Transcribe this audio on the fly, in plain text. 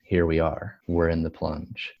here we are. We're in the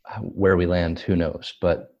plunge. Where we land, who knows?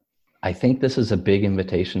 But I think this is a big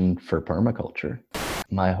invitation for permaculture.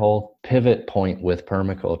 My whole pivot point with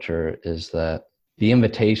permaculture is that the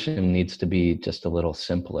invitation needs to be just a little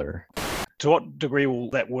simpler. To what degree will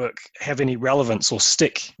that work have any relevance or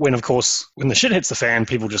stick when, of course, when the shit hits the fan,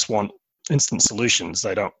 people just want instant solutions.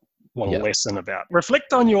 They don't want a lesson about.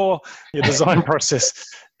 Reflect on your design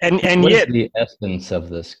process. And what yet is the essence of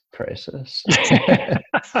this crisis?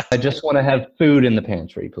 I just want to have food in the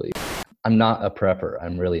pantry, please. I'm not a prepper.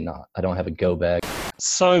 I'm really not. I don't have a go bag.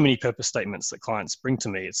 So many purpose statements that clients bring to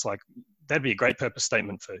me. It's like, that'd be a great purpose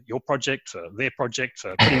statement for your project, for their project,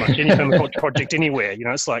 for pretty much any permaculture project anywhere. You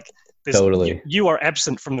know, it's like, totally. You are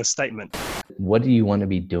absent from the statement. What do you want to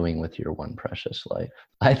be doing with your one precious life?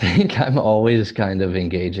 I think I'm always kind of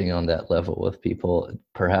engaging on that level with people,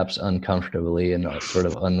 perhaps uncomfortably and sort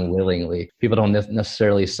of unwillingly. People don't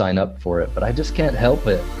necessarily sign up for it, but I just can't help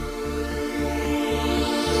it.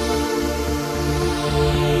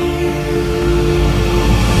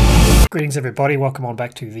 Greetings, everybody. Welcome on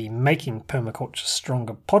back to the Making Permaculture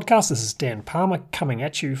Stronger podcast. This is Dan Palmer coming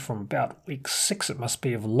at you from about week 6, it must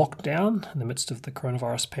be, of lockdown in the midst of the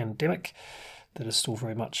coronavirus pandemic that is still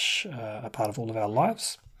very much a part of all of our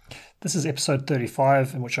lives. This is episode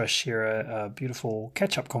 35, in which I share a beautiful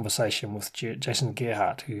catch-up conversation with Jason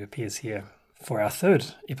Gerhardt, who appears here for our third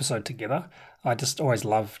episode together. I just always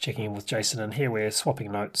love checking in with Jason, and here we're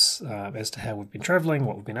swapping notes as to how we've been travelling,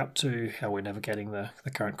 what we've been up to, how we're navigating the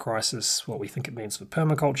current crisis, what we think it means for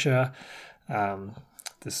permaculture.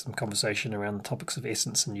 There's some conversation around the topics of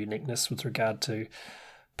essence and uniqueness with regard to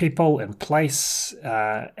people and place,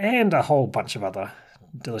 and a whole bunch of other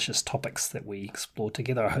delicious topics that we explore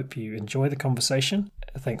together. I hope you enjoy the conversation.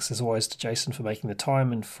 Thanks as always to Jason for making the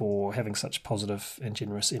time and for having such positive and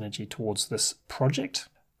generous energy towards this project.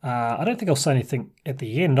 I don't think I'll say anything at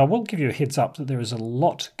the end. I will give you a heads up that there is a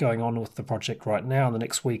lot going on with the project right now. In the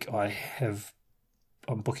next week, I'm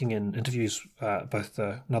booking in interviews,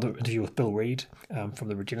 another interview with Bill Reed from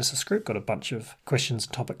the Regenesis Group. Got a bunch of questions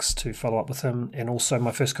and topics to follow up with him, and also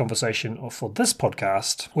my first conversation for this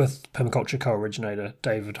podcast with permaculture co-originator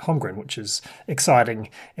David Holmgren, which is exciting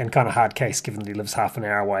and kind of hard case given that he lives half an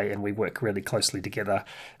hour away and we work really closely together.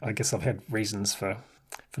 I guess I've had reasons for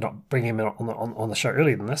not bringing him in on the show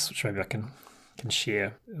earlier than this, which maybe I can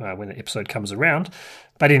share when the episode comes around.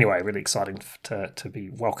 But anyway, really exciting to be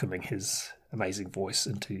welcoming his amazing voice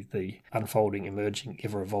into the unfolding, emerging,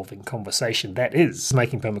 ever-evolving conversation that is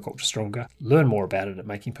Making Permaculture Stronger. Learn more about it at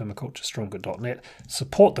makingpermaculturestronger.net.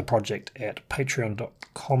 Support the project at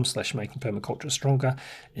patreon.com/makingpermaculturestronger.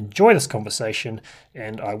 Enjoy this conversation,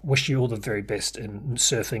 and I wish you all the very best in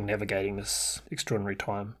surfing, navigating this extraordinary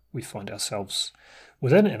time we find ourselves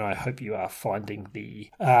within, and I hope you are finding the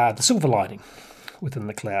silver lining within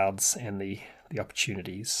the clouds and the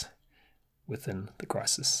opportunities within the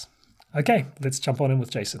crisis. Okay, let's jump on in with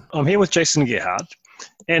Jason. I'm here with Jason Gerhardt,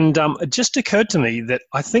 and it just occurred to me that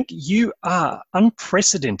I think you are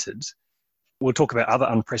unprecedented. We'll talk about other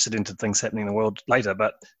unprecedented things happening in the world later,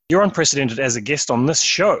 but you're unprecedented as a guest on this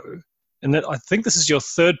show, and that I think this is your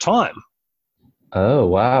third time. Oh,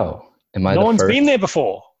 wow. Am I no the one's first? Been there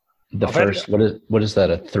before. The first, what is that,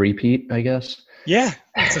 a three-peat, I guess? Yeah,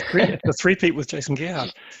 it's a three-peat with Jason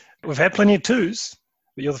Gerhardt. We've had plenty of twos,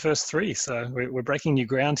 but you're the first three, so we're breaking new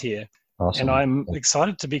ground here. Awesome. And I'm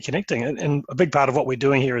excited to be connecting. And a big part of what we're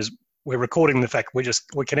doing here is we're recording the fact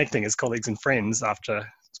we're connecting as colleagues and friends after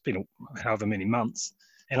it's been however many months.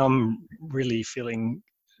 And I'm really feeling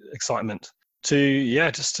excitement to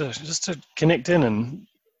just to connect in. And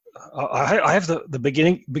I have the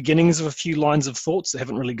beginnings of a few lines of thoughts that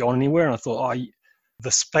haven't really gone anywhere. And I thought,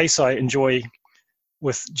 the space I enjoy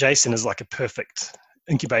with Jason is like a perfect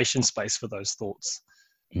incubation space for those thoughts.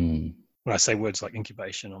 Mm. When I say words like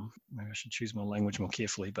incubation, maybe I should choose my language more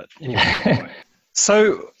carefully. But anyway,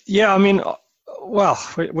 so yeah, I mean, well,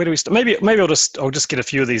 where do we start? Maybe I'll just get a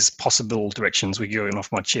few of these possible directions we go in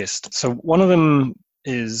off my chest. So one of them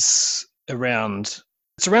is around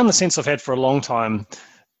the sense I've had for a long time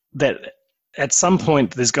that at some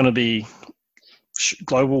point there's going to be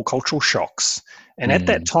global cultural shocks, and at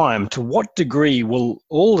that time, to what degree will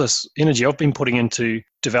all this energy I've been putting into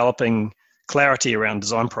developing clarity around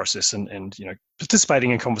design process and participating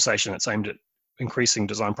in conversation that's aimed at increasing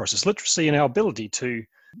design process literacy and our ability to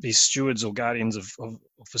be stewards or guardians of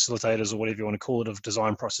facilitators or whatever you want to call it of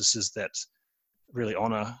design processes that really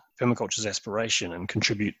honor permaculture's aspiration and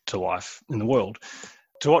contribute to life in the world.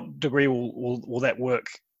 To what degree will that work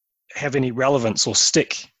have any relevance or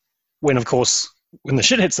stick when, of course, when the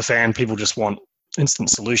shit hits the fan, people just want instant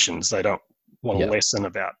solutions. They don't want a Yeah. lesson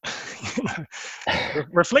about,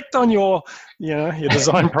 reflect on your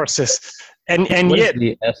design process. And What is yet,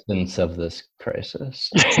 the essence of this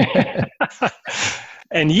crisis?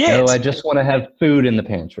 and yet, No, I just want to have food in the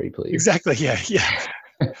pantry, please. exactly.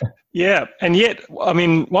 Yeah. And yet, I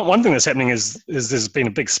mean, one thing that's happening is there's been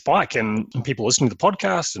a big spike in people listening to the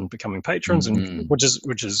podcast and becoming patrons, and which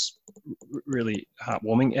is really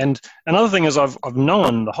heartwarming. And another thing is I've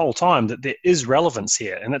known the whole time that there is relevance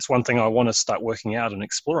here, and that's one thing I want to start working out and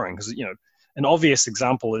exploring, because an obvious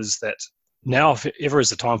example is that now, if ever is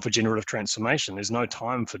the time for generative transformation, there's no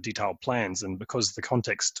time for detailed plans. And because the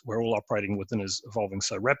context we're all operating within is evolving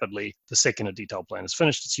so rapidly, the second a detailed plan is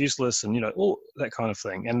finished, it's useless, and all that kind of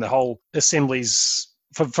thing. And the whole assemblies,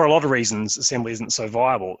 for a lot of reasons, assembly isn't so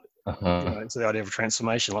viable. It's the idea of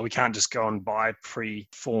transformation. Like, we can't just go and buy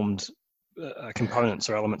pre-formed components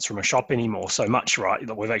or elements from a shop anymore so much, right?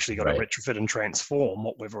 That we've actually got to retrofit and transform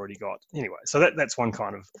what we've already got. Anyway, so that's one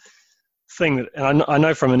kind of thing that, and I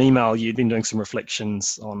know from an email you'd been doing some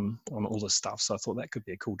reflections on all this stuff, so I thought that could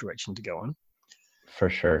be a cool direction to go on. For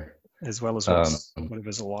sure. As well as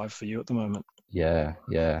whatever's alive for you at the moment. Yeah.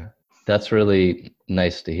 That's really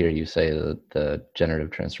nice to hear you say the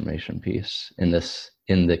generative transformation piece in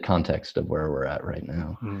the context of where we're at right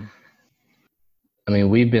now. I mean,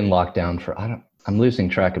 we've been locked down for, I'm losing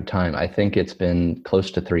track of time. I think it's been close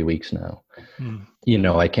to 3 weeks now.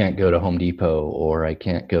 I can't go to Home Depot, or I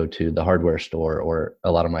can't go to the hardware store, or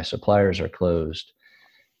a lot of my suppliers are closed.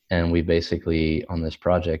 And we basically, on this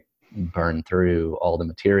project, burned through all the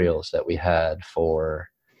materials that we had for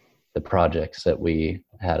the projects that we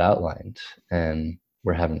had outlined. And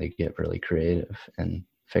we're having to get really creative and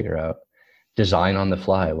figure out design on the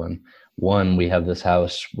fly. When we have this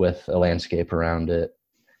house with a landscape around it,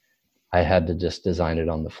 I had to just design it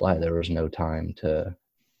on the fly. There was no time to,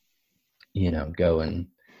 go and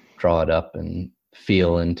draw it up and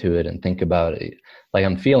feel into it and think about it. Like,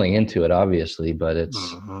 I'm feeling into it, obviously, but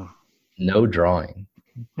it's no drawing.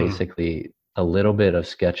 Basically, a little bit of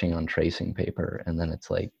sketching on tracing paper, and then it's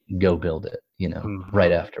like, go build it,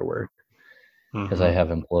 right after work. Because I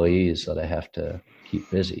have employees that I have to keep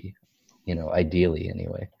busy, ideally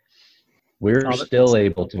anyway. We're still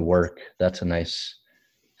able to work. That's a nice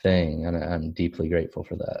thing, and I'm deeply grateful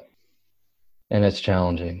for that. And it's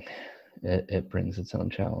challenging. It brings its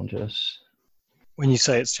own challenges. When you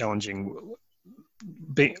say it's challenging,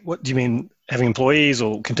 what do you mean? Having employees,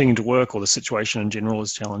 or continuing to work, or the situation in general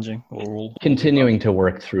is challenging, or all? Continuing to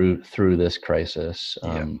work through this crisis,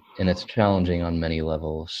 and it's challenging on many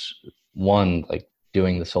levels. One, like,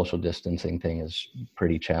 doing the social distancing thing is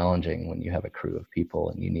pretty challenging when you have a crew of people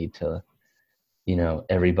and you need to,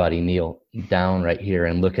 everybody kneel down right here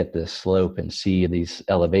and look at this slope and see these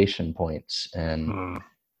elevation points, and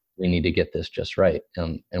we need to get this just right.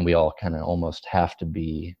 And we all kind of almost have to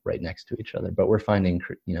be right next to each other, but we're finding,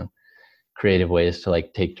 creative ways to,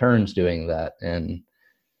 like, take turns doing that. And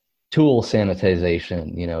tool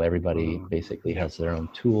sanitization, everybody basically has their own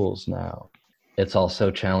tools now. It's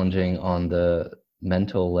also challenging on the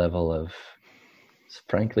mental level of,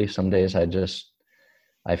 frankly, some days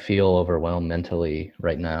I feel overwhelmed mentally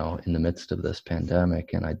right now in the midst of this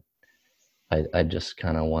pandemic. And I just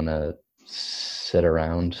kind of want to sit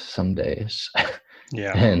around some days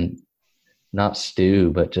and not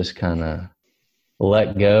stew, but just kind of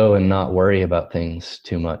let go and not worry about things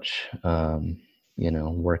too much.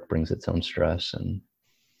 Work brings its own stress, and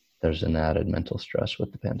there's an added mental stress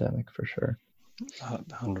with the pandemic for sure.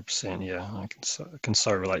 100%. Yeah. I can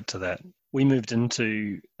so relate to that. We moved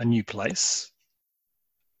into a new place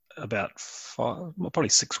about probably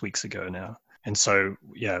 6 weeks ago now. And so,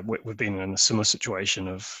 we've been in a similar situation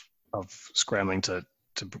of scrambling to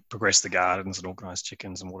progress the gardens and organize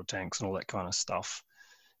chickens and water tanks and all that kind of stuff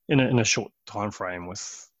in a short time frame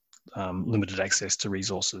with limited access to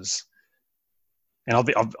resources. And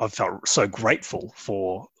I've felt so grateful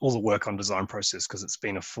for all the work on design process, because it's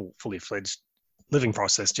been a fully fledged living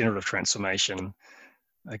process, generative transformation.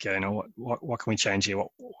 Okay, what can we change here?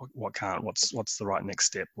 What can't? What's the right next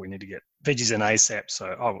step? We need to get veggies in ASAP.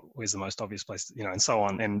 So, where's the most obvious place? And so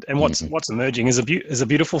on. And what's emerging is a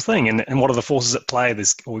beautiful thing. And what are the forces at play?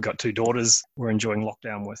 We've got 2 daughters we're enjoying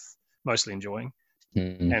lockdown with, mostly enjoying.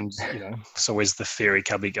 And so where's the fairy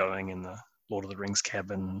cubby going, in the Lord of the Rings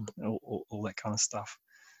cabin, all that kind of stuff.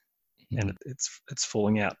 And it's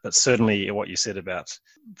falling out. But certainly, what you said about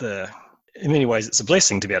in many ways, it's a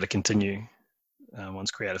blessing to be able to continue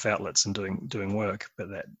one's creative outlets and doing work, but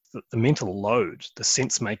that the mental load, the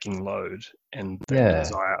sense-making load, and the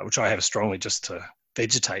desire, which I have strongly, just to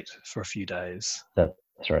vegetate for a few days.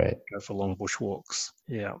 That's right. Go for long bush walks.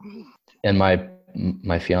 Yeah. And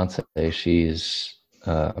my fiance, she's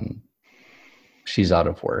out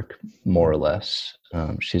of work, more or less.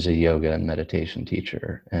 She's a yoga and meditation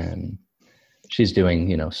teacher, and she's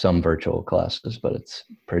doing, some virtual classes, but it's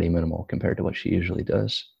pretty minimal compared to what she usually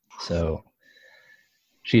does. So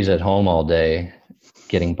she's at home all day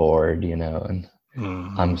getting bored, and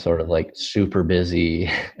I'm sort of like super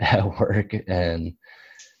busy at work, and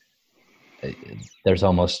there's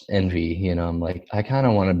almost envy, I'm like, I kind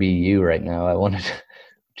of want to be you right now. I want to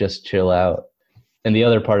just chill out. And the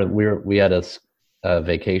other part of we had a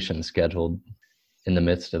vacation scheduled in the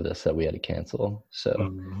midst of this that we had to cancel. So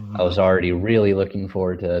I was already really looking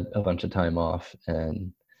forward to a bunch of time off,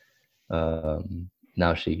 and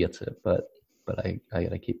now she gets it, but I got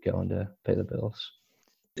to keep going to pay the bills.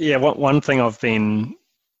 Yeah. One thing I've been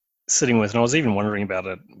sitting with, and I was even wondering about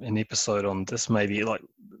an episode on this, maybe like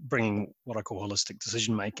bringing what I call holistic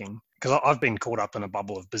decision making, because I've been caught up in a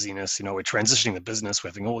bubble of busyness. We're transitioning the business, we're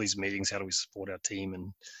having all these meetings. How do we support our team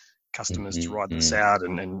and customers to ride this out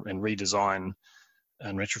and redesign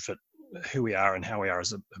and retrofit who we are and how we are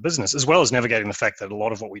as a business, as well as navigating the fact that a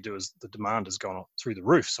lot of what we do is the demand has gone through the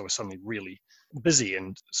roof. So we're suddenly really busy,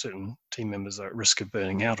 and certain team members are at risk of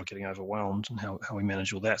burning out or getting overwhelmed, and how we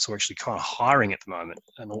manage all that. So we're actually kind of hiring at the moment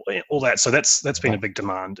and all that. So that's been a big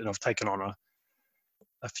demand. And I've taken on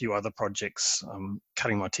a few other projects,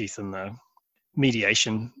 cutting my teeth in the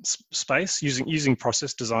mediation space, using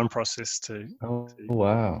design process to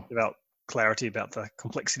develop clarity about the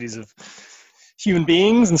complexities of human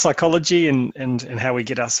beings and psychology, and how we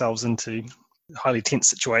get ourselves into highly tense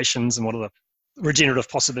situations, and what are the regenerative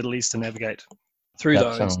possibilities to navigate through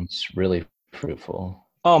those. That sounds really fruitful.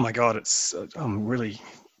 Oh my God, it's really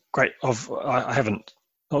great. I haven't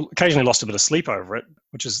occasionally lost a bit of sleep over it,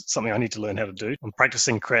 which is something I need to learn how to do. I'm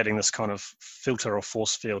practicing creating this kind of filter or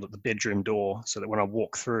force field at the bedroom door, so that when I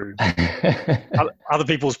walk through, other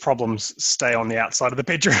people's problems stay on the outside of the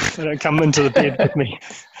bedroom. They don't come into the bed with me.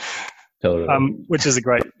 Totally. Which is a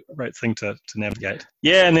great thing to navigate.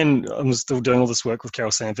 Yeah, and then I'm still doing all this work with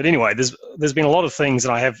Carol Sanford. Anyway, there's been a lot of things,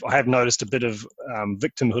 and I have noticed a bit of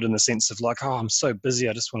victimhood, in the sense of like, I'm so busy,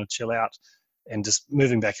 I just want to chill out, and just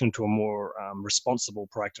moving back into a more responsible,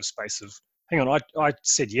 proactive space of, hang on, I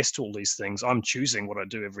said yes to all these things. I'm choosing what I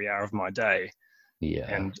do every hour of my day.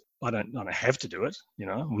 Yeah. And I don't have to do it.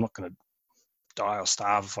 I'm not going to die or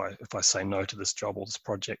starve if I say no to this job or this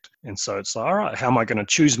project. And so it's like, all right, how am I going to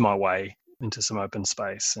choose my way into some open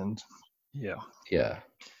space? And yeah,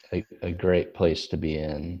 a great place to be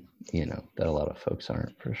in, that a lot of folks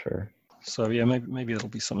aren't, for sure. So yeah, maybe it'll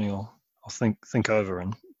be something I'll think over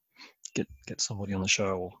and get somebody on the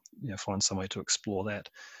show, or find some way to explore that.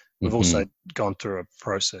 We've also gone through a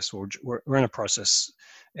process, or we're in a process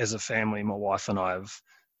as a family. My wife and I have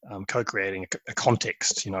co-creating a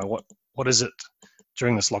context. What is it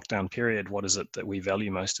during this lockdown period? What is it that we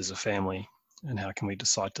value most as a family, and how can we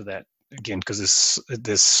decide to that? Again, because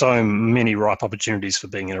there's so many ripe opportunities for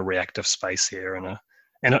being in a reactive space here,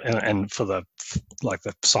 and for the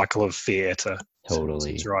cycle of fear to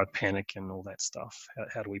totally drive panic and all that stuff.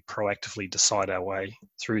 How do we proactively decide our way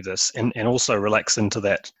through this, and also relax into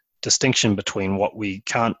that distinction between what we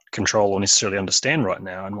can't control or necessarily understand right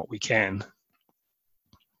now and what we can?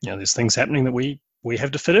 There's things happening that we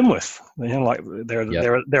have to fit in with.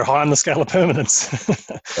 They're high on the scale of permanence.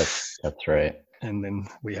 That's right. And then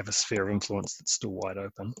we have a sphere of influence that's still wide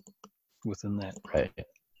open within that.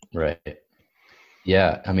 Right.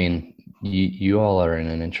 Yeah, I mean, you all are in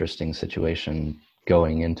an interesting situation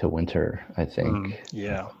going into winter, I think.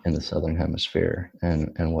 In the Southern Hemisphere,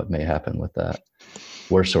 and what may happen with that.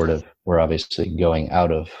 We're obviously going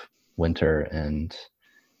out of winter and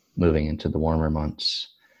moving into the warmer months.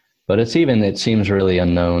 But it seems really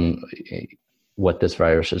unknown what this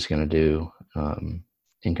virus is going to do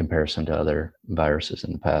in comparison to other viruses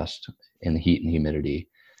in the past, in the heat and humidity.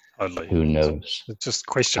 Totally. Who knows? It's just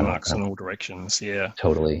question marks in all directions. Yeah.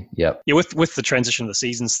 Totally. Yep. Yeah. With the transition of the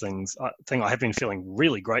seasons I have been feeling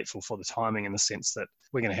really grateful for the timing, in the sense that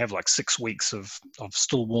we're going to have like 6 weeks of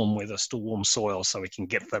still warm weather, still warm soil, so we can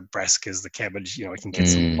get the brassicas, the cabbage. We can get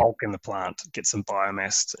some bulk in the plant, get some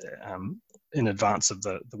biomass in advance of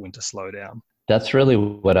the winter slowdown. That's really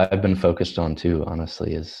what I've been focused on too,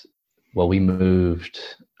 honestly, is, we moved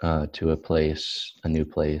to a new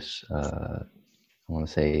place, I want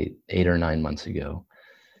to say 8 or 9 months ago.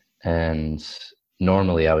 And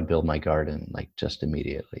normally I would build my garden like just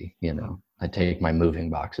immediately, I take my moving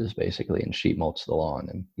boxes basically and sheet mulch the lawn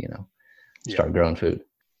and, start growing food.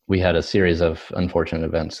 We had a series of unfortunate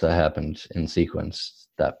events that happened in sequence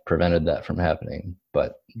that prevented that from happening.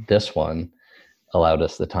 But this one, allowed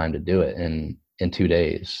us the time to do it. And in 2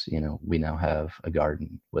 days, we now have a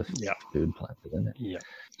garden with food planted in it. Yeah.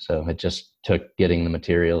 So it just took getting the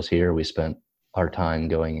materials here. We spent our time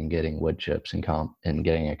going and getting wood chips and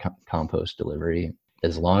getting a compost delivery.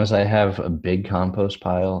 As long as I have a big compost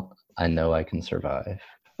pile, I know I can survive.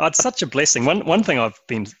 Oh, it's such a blessing. One thing I've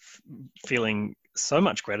been feeling so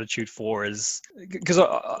much gratitude for is because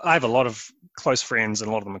I have a lot of close friends, and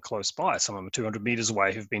a lot of them are close by. Some of them are 200 meters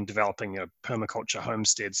away who've been developing permaculture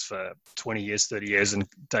homesteads for 20 years, 30 years. And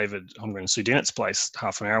David Holmgren and Sue Dennett's place,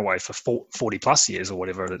 half an hour away, for 40 plus years or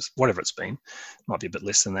whatever it's been. Might be a bit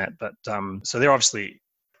less than that. But so they're obviously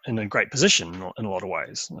in a great position in a lot of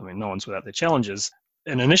ways. I mean, no one's without their challenges.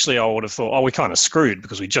 And initially I would have thought, we're kind of screwed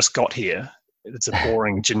because we just got here. It's a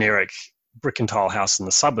boring, generic brick and tile house in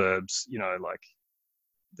the suburbs,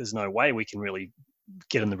 there's no way we can really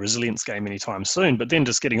get in the resilience game anytime soon. But then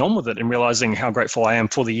just getting on with it and realizing how grateful I am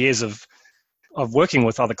for the years of working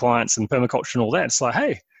with other clients in permaculture and all that. It's like,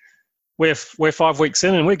 hey, we're 5 weeks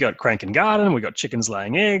in and we've got Crank and Garden, we've got chickens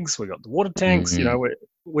laying eggs, we've got the water tanks,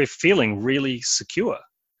 we're feeling really secure.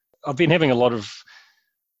 I've been having a lot of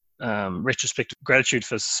retrospective gratitude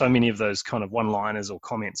for so many of those kind of one-liners or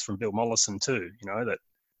comments from Bill Mollison too, that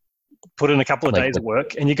put in a couple of days of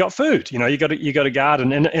work and you got food. You got a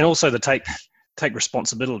garden, and also to take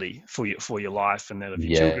responsibility for your life and that of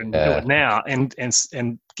your children. Do it now and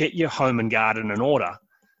get your home and garden in order.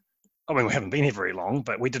 I mean, we haven't been here very long,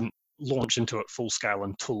 but we didn't launch into it full scale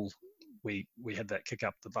until we had that kick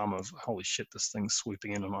up the bum of, holy shit, this thing's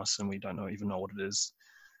swooping in on us and we don't even know what it is.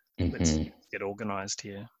 Let's get organized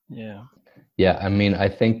here. Yeah. I mean, I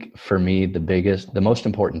think for me, the most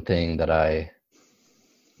important thing that I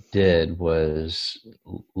did was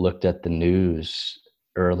looked at the news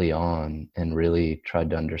early on and really tried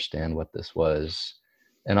to understand what this was,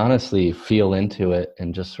 and honestly feel into it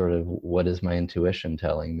and just sort of, what is my intuition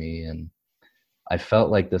telling me? And I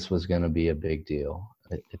felt like this was going to be a big deal.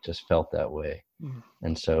 It just felt that way.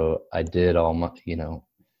 And so I did all my,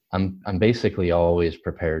 I'm basically always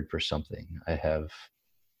prepared for something. I have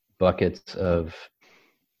buckets of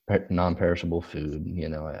non-perishable food.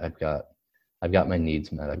 I've got my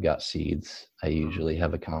needs met. I've got seeds. I usually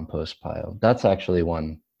have a compost pile. That's actually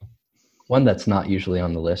one that's not usually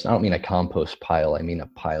on the list. I don't mean a compost pile. I mean a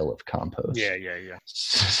pile of compost. Yeah.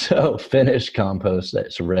 So finished compost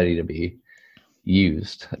that's ready to be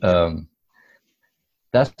used.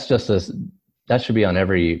 That's that should be on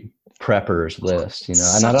every prepper's list,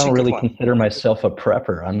 and I don't really consider myself a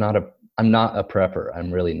prepper. I'm not a prepper.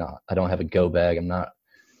 I'm really not. I don't have a go bag.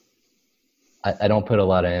 I don't put a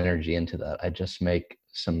lot of energy into that. I just make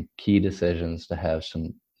some key decisions to have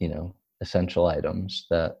some, essential items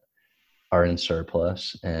that are in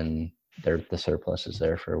surplus, and the surplus is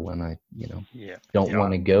there for when I, don't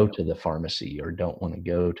want to go to the pharmacy or don't want to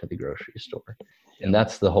go to the grocery store. And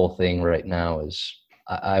that's the whole thing right now is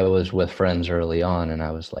I was with friends early on and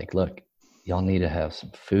I was like, look, y'all need to have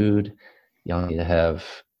some food. Y'all need to have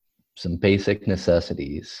some basic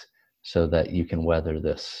necessities so that you can weather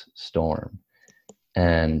this storm.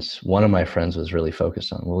 And one of my friends was really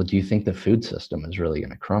focused on, well, do you think the food system is really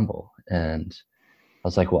going to crumble? And I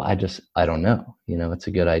was like, well, I don't know. It's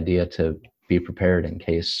a good idea to be prepared in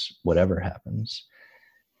case whatever happens.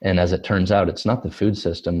 And as it turns out, it's not the food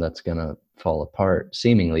system that's going to fall apart.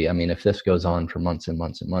 Seemingly, I mean, if this goes on for months and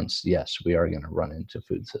months and months, yes, we are going to run into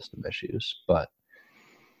food system issues. But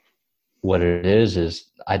what it is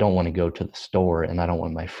I don't want to go to the store, and I don't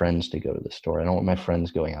want my friends to go to the store. I don't want my friends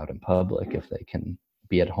going out in public. If they can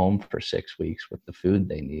be at home for 6 weeks with the food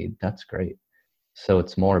they need, that's great. So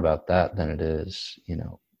it's more about that than it is,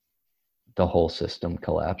 the whole system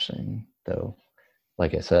collapsing. Though,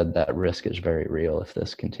 like I said, that risk is very real if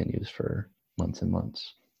this continues for months and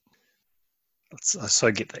months. I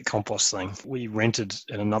so get that compost thing. We rented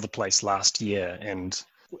in another place last year, and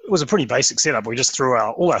it was a pretty basic setup. We just threw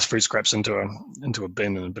all our food scraps into a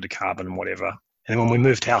bin and a bit of carbon and whatever. And when we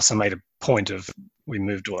moved house, I made a point of, we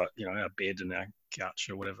moved our bed and our couch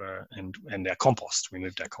or whatever, and our compost. We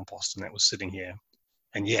moved our compost, and that was sitting here.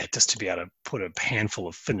 And just to be able to put a handful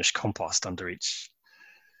of finished compost under each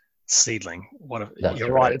seedling.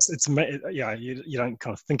 You're right. It's you don't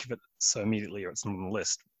kind of think of it so immediately, or it's not on the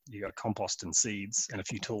list. You got compost and seeds and a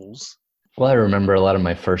few tools. Well, I remember a lot of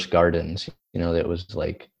my first gardens, that was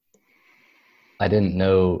like, I didn't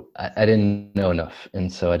know enough.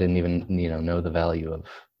 And so I didn't even, know the value of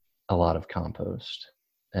a lot of compost.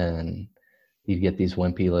 And you'd get these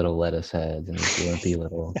wimpy little lettuce heads and these wimpy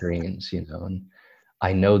little greens, and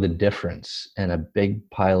I know the difference. And a big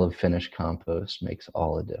pile of finished compost makes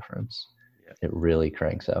all the difference. Yeah. It really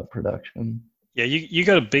cranks out production. Yeah, you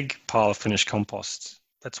got a big pile of finished compost.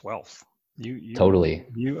 That's wealth. Totally.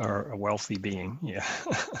 You are a wealthy being. Yeah.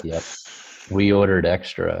 Yep. We ordered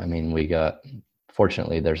extra. I mean,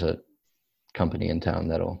 fortunately, there's a company in town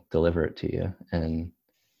that'll deliver it to you. And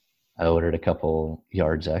I ordered a couple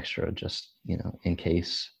yards extra just, in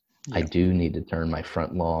case I do need to turn my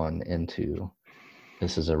front lawn into,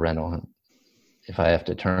 this is a rental. If I have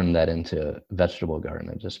to turn that into a vegetable garden,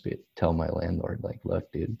 I just tell my landlord, like,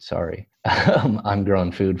 look, dude, sorry, I'm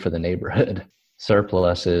growing food for the neighborhood.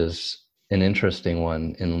 Surplus is an interesting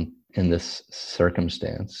one in this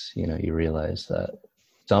circumstance. You realize that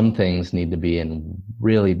some things need to be in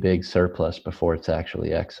really big surplus before it's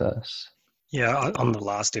actually excess. Yeah, on the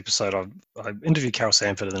last episode, I interviewed Carol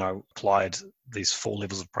Sanford, and then I applied these 4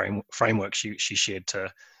 levels of framework she shared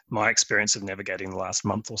to my experience of navigating the last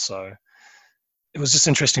month or so. It was just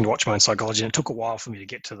interesting to watch my own psychology, and it took a while for me to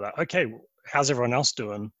get to that. Okay, how's everyone else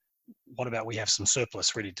doing? What about we have some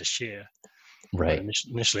surplus ready to share? Right.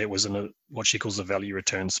 Initially, it was in what she calls the value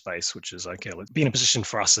return space, which is, okay, let's be in a position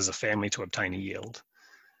for us as a family to obtain a yield.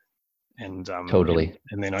 And totally.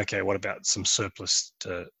 And then, okay, what about some surplus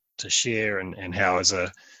to share, and how as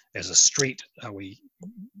a street are we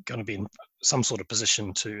going to be in some sort of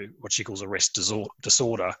position to what she calls arrest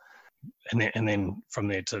disorder, and then from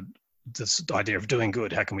there to this idea of doing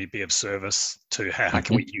good, how can we be of service, to how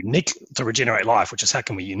can we to regenerate life, which is how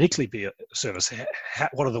can we uniquely be of service,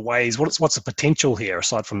 what are the ways, what's the potential here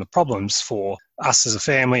aside from the problems for us as a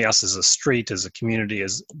family, us as a street, as a community,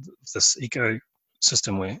 as this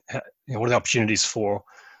ecosystem, what are the opportunities for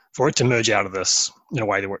it to merge out of this in a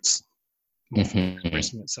way where it's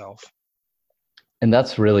expressing itself. And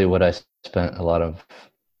that's really what I spent a lot of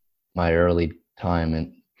my early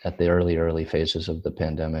time at the early phases of the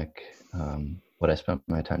pandemic. What I spent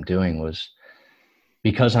my time doing was,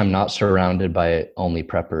 because I'm not surrounded by only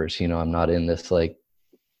preppers, I'm not in this like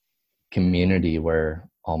community where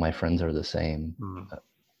all my friends are the same.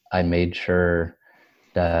 I made sure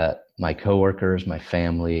that my coworkers, my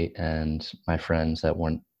family, and my friends that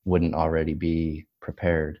wouldn't already be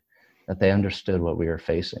prepared, that they understood what we were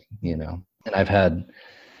facing, And I've had,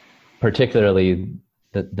 particularly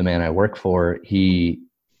the man I work for, he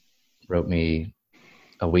wrote me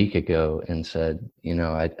a week ago and said,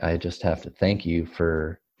 I just have to thank you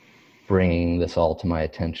for bringing this all to my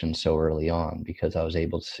attention so early on, because I was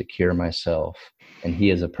able to secure myself. And he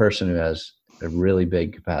is a person who has a really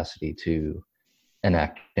big capacity to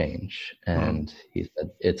enact change. And he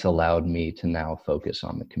said, it's allowed me to now focus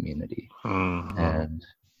on the community. And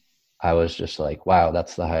I was just like, wow,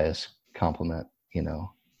 that's the highest compliment,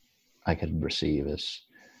 I could receive, is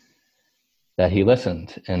that he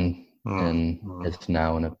listened and is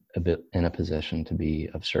now in a position to be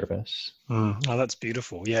of service. Oh, that's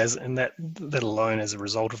beautiful. Yeah, and that alone, as a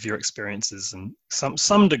result of your experiences and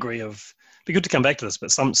some degree of, be good to come back to this,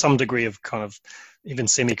 but some degree of kind of even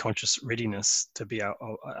semi-conscious readiness to be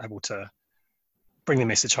able to bring the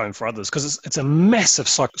message home for others, because it's a massive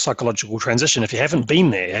psychological transition. If you haven't been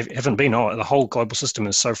there, the whole global system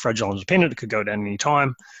is so fragile and dependent, it could go down any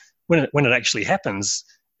time. When it actually happens,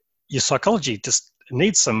 your psychology just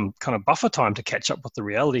needs some kind of buffer time to catch up with the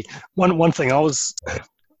reality. One thing I realize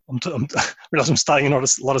I'm starting in a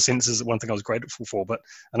lot of sentences. One thing I was grateful for, but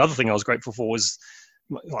another thing I was grateful for was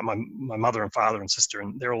like my mother and father and sister,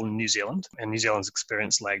 and they're all in New Zealand, and New Zealand's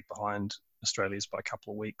experience lagged behind Australia's by a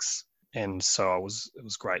couple of weeks. And so it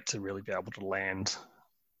was great to really be able to land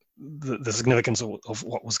the significance of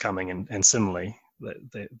what was coming, and similarly,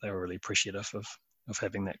 they were really appreciative of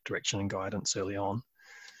having that direction and guidance early on.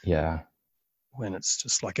 Yeah. When it's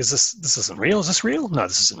just like, this isn't real? Is this real? No,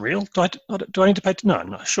 this isn't real. Do I need to pay?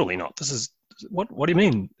 No, surely not. This is, what do you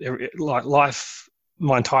mean? Like life,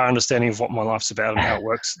 my entire understanding of what my life's about and how it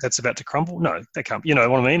works, that's about to crumble? No, that can't, you know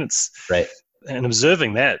what I mean? It's right. And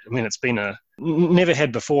observing that, I mean, it's been never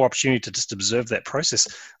had before opportunity to just observe that process.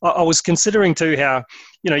 I was considering too how,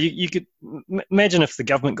 you could imagine if the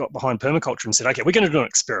government got behind permaculture and said, okay, we're going to do an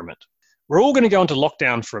experiment. We're all going to go into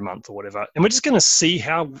lockdown for a month or whatever, and we're just going to see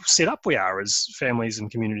how set up we are as families and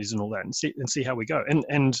communities and all that, and see how we go.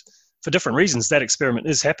 And for different reasons, that experiment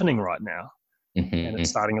is happening right now, and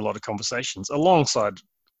it's starting a lot of conversations alongside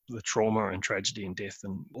the trauma and tragedy and death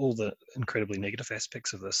and all the incredibly negative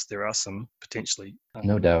aspects of this. There are some potentially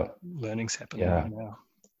no doubt learnings happening right now.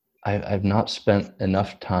 I've not spent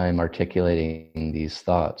enough time articulating these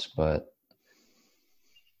thoughts, but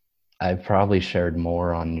I've probably shared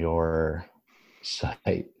more on your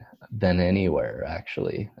site than anywhere,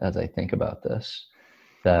 actually, as I think about this,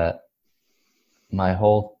 that my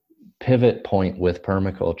whole pivot point with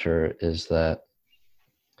permaculture is that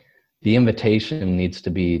the invitation needs to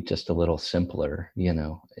be just a little simpler,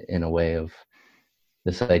 in a way of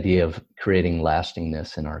this idea of creating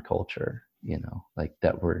lastingness in our culture, like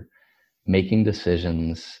that we're making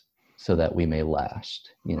decisions so that we may last,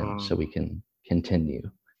 so we can continue.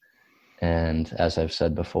 And as I've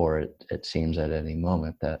said before, it seems at any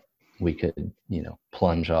moment that we could,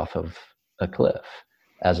 plunge off of a cliff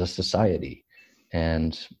as a society.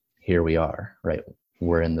 And here we are, right?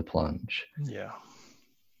 We're in the plunge. Yeah.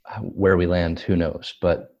 Where we land, who knows?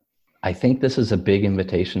 But I think this is a big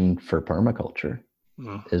invitation for permaculture,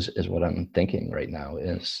 is what I'm thinking right now.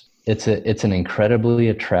 It's an incredibly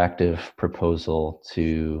attractive proposal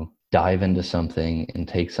to dive into something and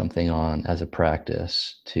take something on as a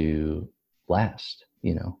practice to last,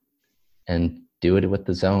 and do it with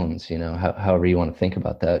the zones, however you want to think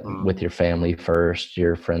about that, with your family first,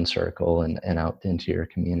 your friend circle, and out into your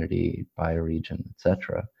community, bioregion,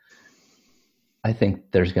 etc. I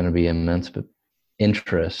think there's going to be immense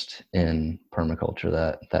interest in permaculture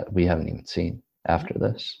that we haven't even seen after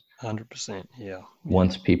this. 100%, yeah.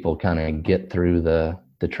 Once people kind of get through the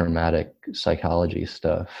traumatic psychology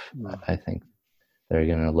stuff, I think they're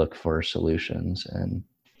going to look for solutions, and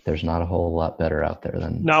there's not a whole lot better out there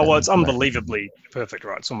than. No, it's unbelievably perfect,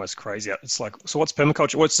 right? It's almost crazy. It's like, so what's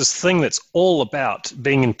permaculture? What's this thing that's all about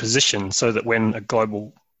being in position so that when a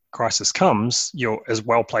global crisis comes, you're as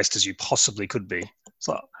well placed as you possibly could be. It's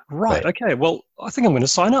like, right. Okay, well, I think I'm going to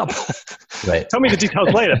sign up. Right. Tell me the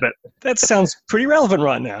details later, but that sounds pretty relevant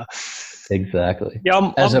right now. Exactly.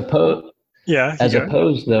 Yeah. As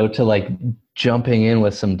opposed though to like jumping in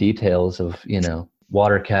with some details of,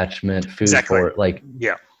 water catchment, food for like,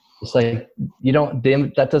 yeah. It's like,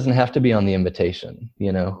 that doesn't have to be on the invitation,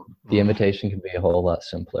 the invitation can be a whole lot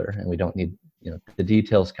simpler, and we don't need, the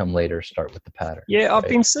details come later, start with the pattern. Yeah, right? I've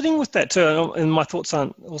been sitting with that too, and my thoughts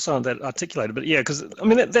aren't that articulated, but yeah, because I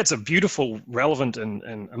mean, that's a beautiful, relevant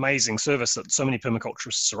and amazing service that so many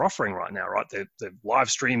permaculturists are offering right now, right? They're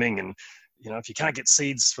live streaming, and, if you can't get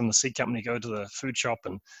seeds from the seed company, go to the food shop,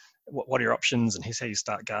 and what are your options, and here's how you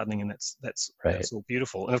start gardening, and that's all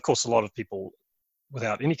beautiful. And of course, a lot of people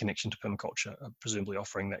without any connection to permaculture are presumably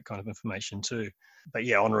offering that kind of information too. But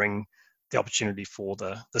yeah, honouring the opportunity for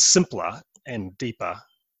the simpler and deeper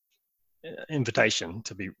invitation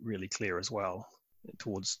to be really clear as well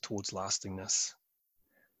towards lastingness.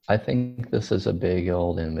 I think this is a big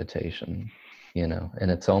old invitation,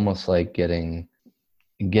 and it's almost like getting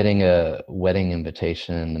a wedding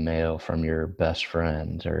invitation in the mail from your best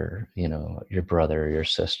friend, or, your brother or your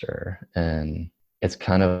sister. And it's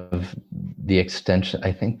kind of the extension.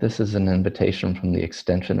 I think this is an invitation from the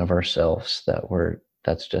extension of ourselves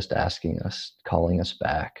that's just asking us, calling us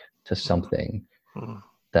back to something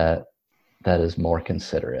that is more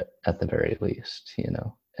considerate at the very least,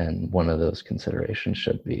 and one of those considerations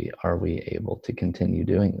should be, are we able to continue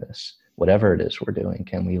doing this? Whatever it is we're doing,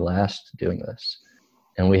 can we last doing this?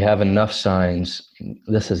 And we have enough signs.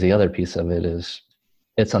 This is the other piece of it, is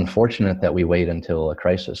it's unfortunate that we wait until a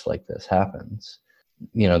crisis like this happens.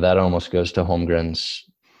 That almost goes to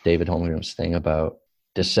David Holmgren's thing about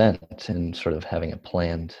descent and sort of having a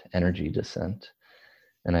planned energy descent.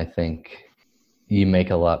 And I think you make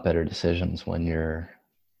a lot better decisions when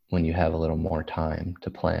you have a little more time to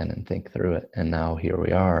plan and think through it. And now here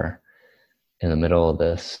we are in the middle of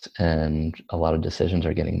this, and a lot of decisions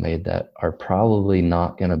are getting made that are probably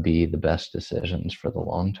not going to be the best decisions for the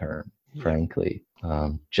long term, frankly,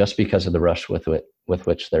 just because of the rush with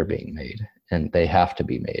which they're being made. And they have to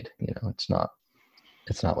be made. It's not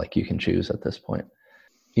like you can choose at this point.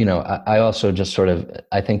 I also just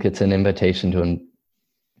I think it's an invitation to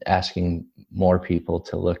asking more people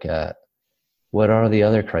to look at what are the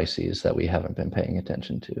other crises that we haven't been paying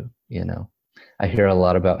attention to. I hear a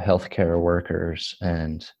lot about healthcare workers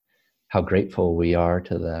and how grateful we are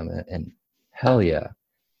to them. And hell yeah,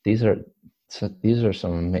 these are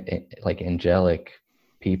some like angelic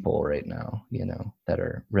people right now, that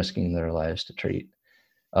are risking their lives to treat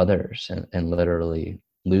others, and literally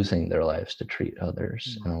losing their lives to treat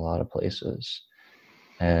others in a lot of places.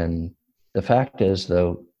 And the fact is,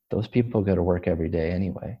 though, those people go to work every day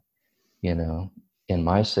anyway. In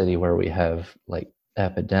my city, where we have like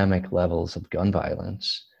epidemic levels of gun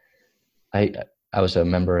violence, I was a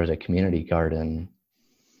member of a community garden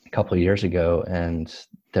a couple of years ago, and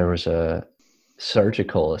there was a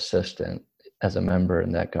surgical assistant as a member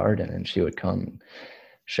in that garden, and she would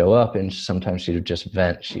show up, and sometimes she would just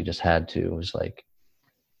vent. She just had to. It was like,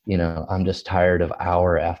 I'm just tired of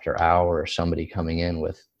hour after hour somebody coming in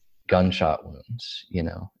with gunshot wounds,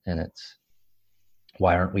 and it's,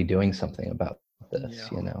 why aren't we doing something about this?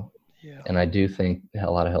 Yeah. And I do think a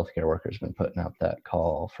lot of healthcare workers have been putting out that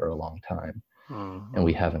call for a long time, and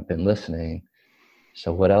we haven't been listening.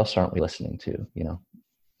 So what else aren't we listening to?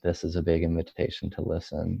 This is a big invitation to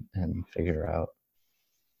listen and figure out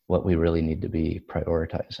what we really need to be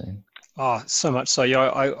prioritizing. Oh, so much so. Yeah,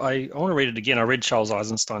 I want to read it again. I read Charles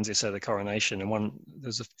Eisenstein's essay, The Coronation, and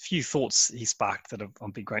there's a few thoughts he sparked that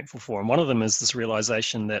I'll be grateful for. And one of them is this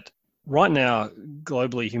realization that right now,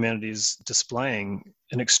 globally, humanity is displaying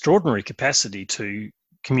an extraordinary capacity to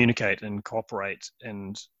communicate and cooperate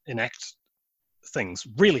and enact things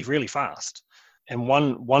really, really fast. And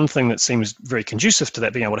one thing that seems very conducive to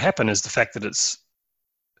that being able to happen is the fact that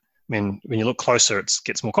when you look closer, it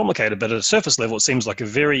gets more complicated, but at a surface level, it seems like a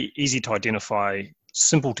very easy to identify,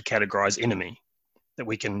 simple to categorize enemy that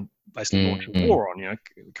we can basically launch a war on.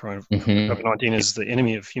 COVID-19 is the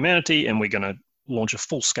enemy of humanity, and we're going to launch a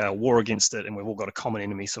full-scale war against it, and we've all got a common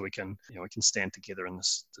enemy, so we can stand together in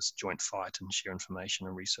this joint fight and share information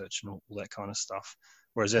and research and all that kind of stuff.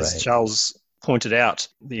 Whereas, as Charles pointed out,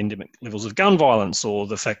 the endemic levels of gun violence, or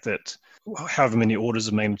the fact that however many orders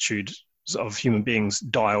of magnitude of human beings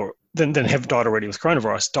die or then have died already with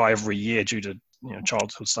coronavirus die every year due to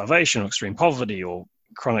childhood starvation or extreme poverty or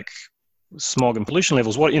chronic smog and pollution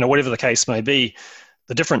levels, whatever the case may be.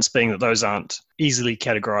 The difference being that those aren't easily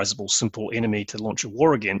categorizable, simple enemy to launch a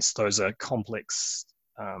war against. Those are complex,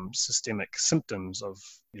 systemic symptoms of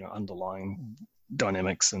underlying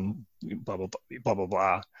dynamics and blah blah blah blah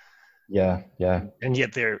blah. Yeah. And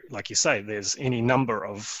yet there, like you say, there's any number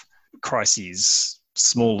of crises,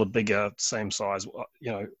 smaller, bigger, same size,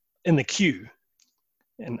 in the queue.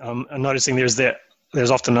 And I'm noticing there's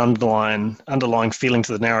often an underlying feeling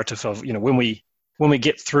to the narrative of, when we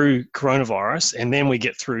get through coronavirus and then we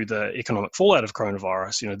get through the economic fallout of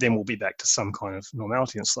coronavirus, then we'll be back to some kind of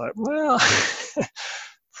normality. And it's like, well,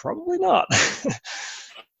 probably not.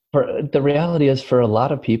 The reality is, for a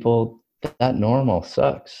lot of people, that normal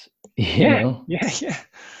sucks. Yeah.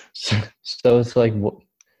 So it's like,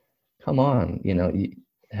 come on,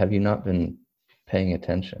 have you not been paying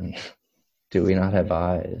attention? Do we not have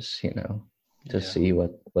eyes, to see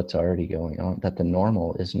what's already going on? That the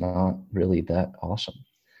normal is not really that awesome.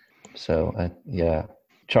 So,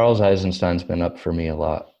 Charles Eisenstein's been up for me a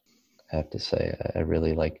lot, I have to say. I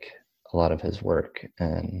really like a lot of his work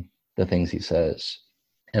and the things he says.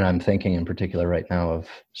 And I'm thinking in particular right now of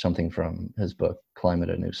something from his book, Climate: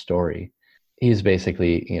 A New Story. He's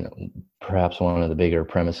basically, perhaps one of the bigger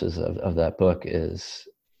premises of that book is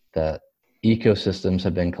that ecosystems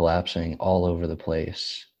have been collapsing all over the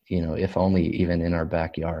place, if only even in our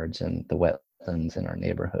backyards and the wetlands in our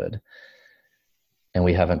neighborhood. And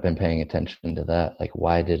we haven't been paying attention to that. Like,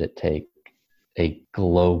 why did it take a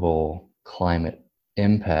global climate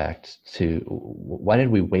impact why did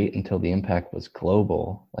we wait until the impact was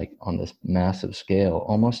global, like on this massive scale,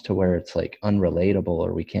 almost to where it's like unrelatable,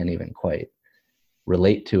 or we can't even quite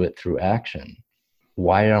relate to it through action?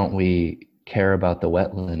 Why don't we care about the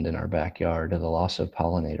wetland in our backyard, or the loss of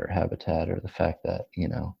pollinator habitat, or the fact that,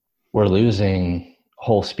 we're losing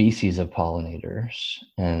whole species of pollinators,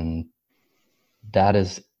 and that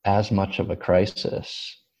is as much of a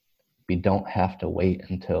crisis. We don't have to wait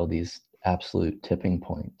until these absolute tipping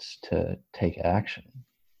points to take action.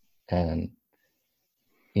 And,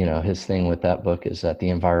 his thing with that book is that the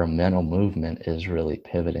environmental movement is really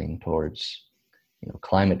pivoting towards,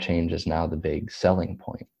 climate change is now the big selling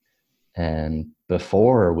point. And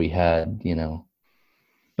before we had,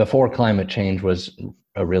 before climate change was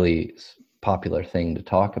a really popular thing to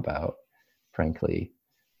talk about, frankly,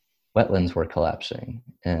 wetlands were collapsing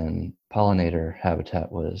and pollinator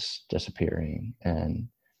habitat was disappearing, and,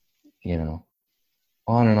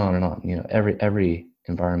 on and on and on. Every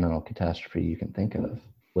environmental catastrophe you can think of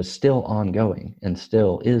was still ongoing and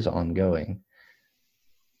still is ongoing.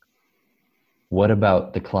 What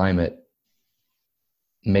about the climate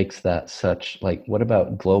makes that such, like, what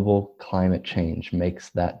about global climate change makes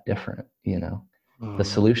that different? The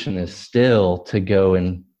solution is still to go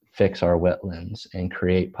and fix our wetlands and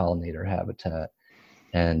create pollinator habitat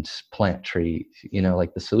and plant trees,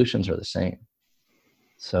 like the solutions are the same.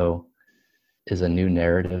 So is a new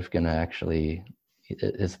narrative going to actually,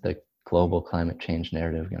 is the global climate change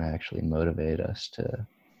narrative going to actually motivate us to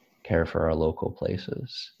care for our local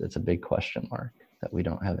places? It's a big question mark that we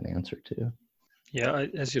don't have an answer to. Yeah,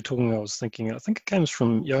 as you're talking, I was thinking, I think it comes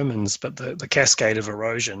from Yeomans, but the cascade of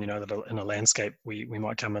erosion, that in a landscape we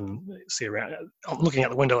might come and see around. I'm looking out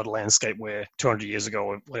the window at a landscape where 200 years ago,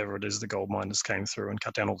 or whatever it is, the gold miners came through and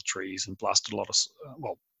cut down all the trees and blasted a lot of,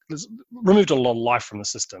 removed a lot of life from the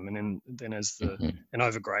system. And then as and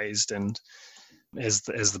overgrazed, and as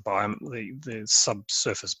the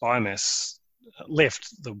subsurface biomass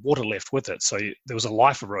left, the water left with it. So there was a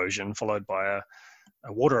life erosion followed by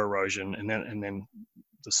a water erosion, and then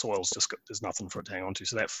the soil's just there's nothing for it to hang on to,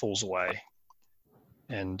 so that falls away.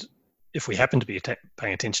 And if we happen to be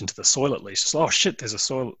paying attention to the soil, at least, it's, oh shit, there's a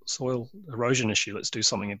soil erosion issue, let's do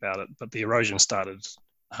something about it. But the erosion started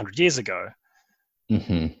 100 years ago.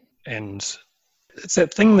 Mm-hmm. And it's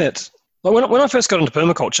that thing that, like, when I first got into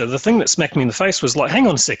permaculture, the thing that smacked me in the face was like, hang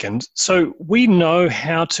on a second, so we know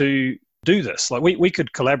how to do this. Like we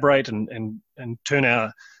could collaborate and turn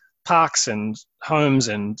our parks and homes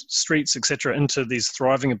and streets, etc., into these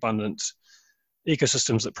thriving, abundant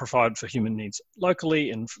ecosystems that provide for human needs locally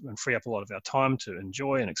and free up a lot of our time to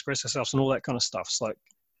enjoy and express ourselves and all that kind of stuff. It's like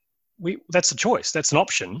that's a choice, that's an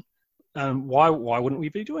option. Why wouldn't we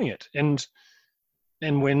be doing it? And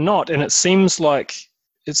we're not. And it seems like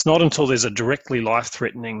it's not until there's a directly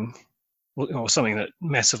life-threatening or something that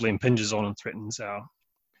massively impinges on and threatens our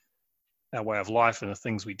way of life and the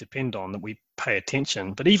things we depend on that we pay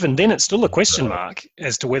attention. But even then, it's still a question mark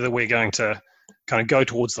as to whether we're going to kind of go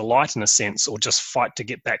towards the light in a sense, or just fight to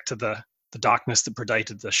get back to the darkness that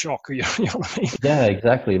predated the shock. You know what I mean? Yeah,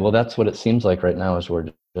 exactly. Well, that's what it seems like right now, is we're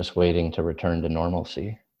just waiting to return to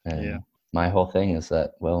normalcy. And my whole thing is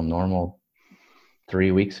that, well, normal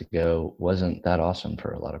 3 weeks ago wasn't that awesome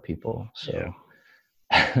for a lot of people. So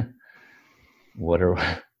what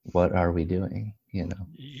are we doing? You know?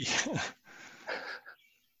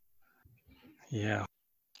 Yeah.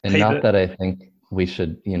 And not that I think we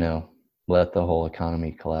should, let the whole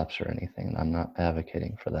economy collapse or anything. I'm not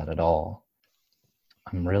advocating for that at all.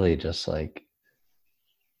 I'm really just like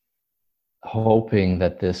hoping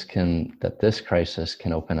that this crisis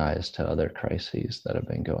can open eyes to other crises that have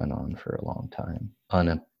been going on for a long time,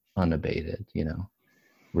 unabated,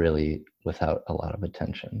 really without a lot of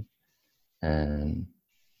attention, and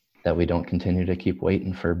that we don't continue to keep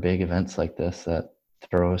waiting for big events like this that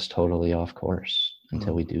throw us totally off course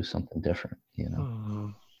until we do something different,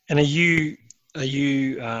 And are you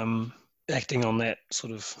acting on that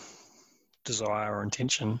sort of desire or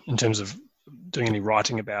intention in terms of doing any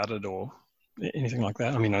writing about it or anything like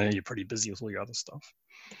that? I mean, I know you're pretty busy with all your other stuff.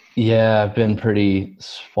 Yeah, I've been pretty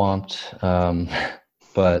swamped,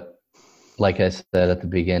 but like I said at the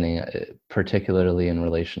beginning, particularly in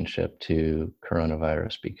relationship to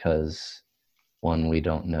coronavirus, because one, we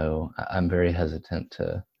don't know. I'm very hesitant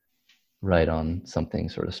to write on something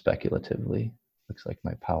sort of speculatively. Looks like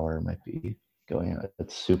my power might be going out.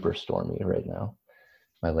 It's super stormy right now.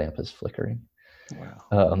 My lamp is flickering.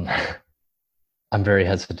 Wow. I'm very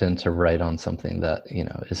hesitant to write on something that,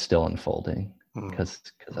 is still unfolding, because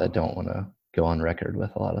I don't want to go on record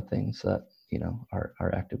with a lot of things that,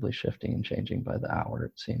 are actively shifting and changing by the hour,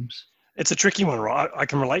 it seems. It's a tricky one, right? I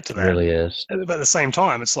can relate to that. It really is. But at the same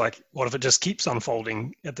time, it's like, what if it just keeps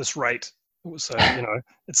unfolding at this rate? So,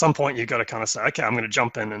 at some point you've got to kind of say, okay, I'm going to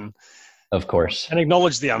jump in and, of course, and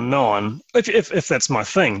acknowledge the unknown, if that's my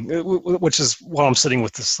thing, which is why I'm sitting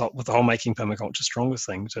with this, with the whole Making Permaculture Stronger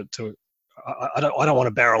thing. I don't want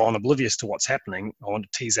to barrel on oblivious to what's happening. I want to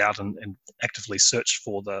tease out and actively search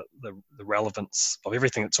for the relevance of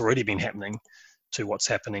everything that's already been happening to what's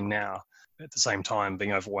happening now. At the same time,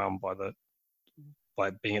 being overwhelmed by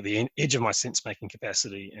being at the edge of my sense-making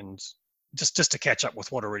capacity, and just to catch up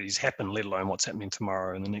with what already has happened, let alone what's happening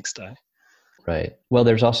tomorrow and the next day. Right. Well,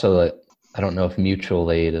 there's also I don't know if mutual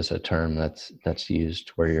aid is a term that's used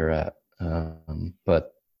where you're at,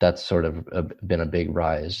 but that's sort of been a big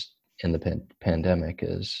rise in the pandemic,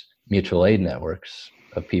 is mutual aid networks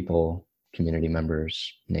of people, community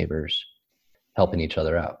members, neighbors, helping each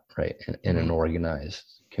other out, right, in an organized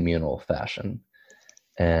communal fashion.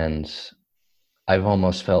 And I've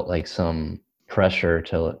almost felt like some pressure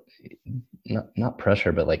to, not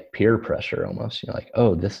pressure, but like peer pressure almost, like,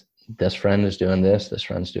 oh, this friend is doing this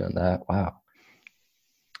friend's doing that. Wow.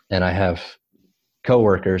 And I have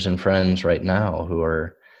coworkers and friends right now who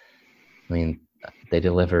are, they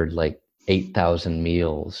delivered like 8,000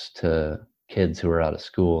 meals to kids who are out of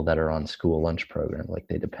school that are on school lunch program. Like,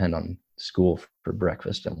 they depend on school for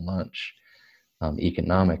breakfast and lunch,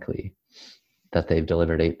 economically, that they've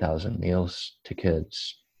delivered 8,000 meals to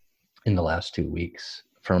kids in the last 2 weeks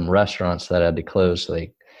from restaurants that had to close. So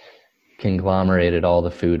they conglomerated all the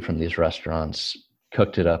food from these restaurants,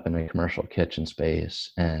 cooked it up in a commercial kitchen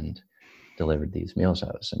space, and delivered these meals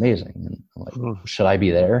out. It's amazing. And I'm like, should I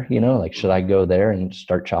be there? Should I go there and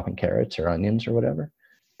start chopping carrots or onions or whatever?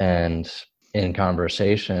 And in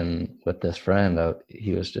conversation with this friend,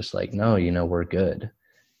 he was just like, no, we're good.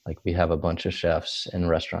 Like, we have a bunch of chefs and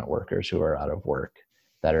restaurant workers who are out of work,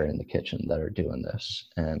 that are in the kitchen that are doing this.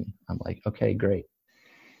 And I'm like, okay, great.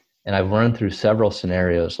 And I've run through several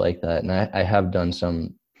scenarios like that. And I have done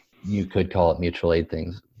some, you could call it mutual aid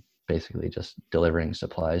things, basically just delivering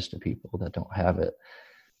supplies to people that don't have it.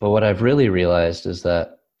 But what I've really realized is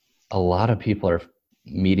that a lot of people are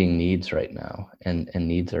meeting needs right now, and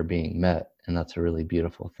needs are being met. And that's a really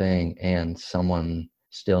beautiful thing. And someone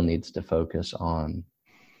still needs to focus on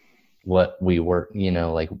what we were,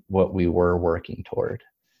 like what we were working toward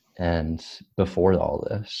and before all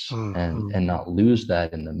this, and not lose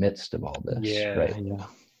that in the midst of all this. Right. Yeah.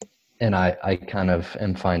 And I kind of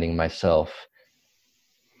am finding myself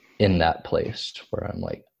in that place where I'm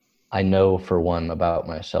like, I know for one about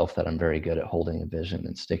myself that I'm very good at holding a vision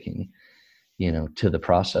and sticking, to the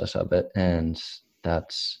process of it. And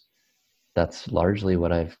that's largely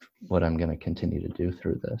what I'm going to continue to do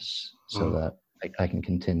through this, so that I can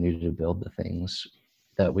continue to build the things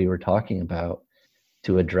that we were talking about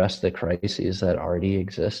to address the crises that already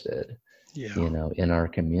existed, in our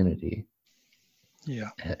community. Yeah.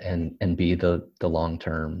 And be the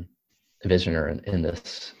long-term visionary in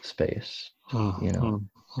this space.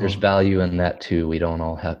 There's value in that too. We don't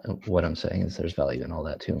all have, what I'm saying is there's value in all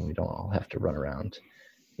that too. And we don't all have to run around,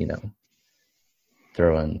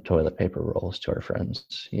 throwing toilet paper rolls to our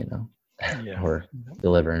friends, or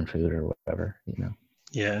delivering food or whatever,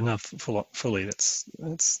 Yeah, no, fully. That's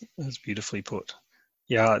beautifully put.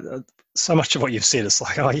 Yeah, so much of what you've said is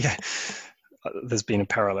like, oh yeah, there's been a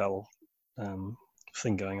parallel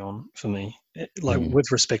thing going on for me.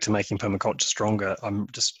 With respect to making permaculture stronger, I'm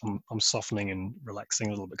softening and relaxing a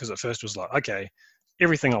little bit, because at first it was like, okay,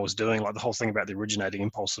 everything I was doing, like the whole thing about the originating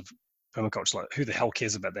impulse of permaculture, like who the hell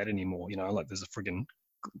cares about that anymore? Like there's a friggin'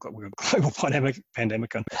 global pandemic,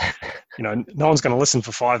 and no one's going to listen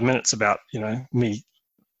for 5 minutes about me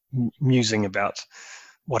musing about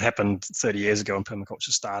what happened 30 years ago when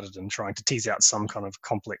permaculture started and trying to tease out some kind of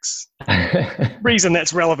complex reason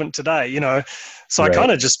that's relevant today, So right. I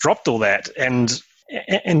kind of just dropped all that and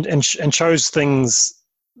chose things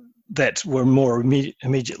that were more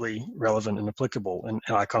immediately relevant and applicable. And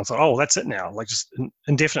I kind of thought, oh, that's it now. Like just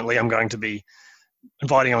indefinitely, I'm going to be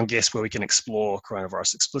inviting on guests where we can explore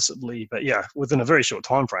coronavirus explicitly. But yeah, within a very short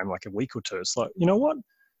time frame, like a week or two, it's like, you know what?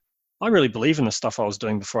 I really believe in the stuff I was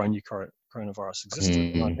doing before I knew coronavirus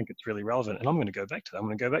existed. And I think it's really relevant. And I'm going to go back to that. I'm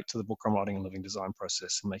going to go back to the book I'm writing on living design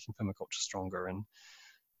process and making permaculture stronger, and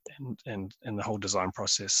the whole design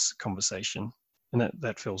process conversation. And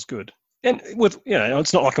that feels good. And with,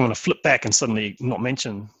 it's not like I'm going to flip back and suddenly not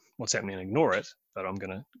mention what's happening and ignore it, but I'm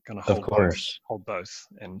going to hold both.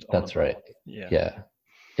 And that's right. Yeah.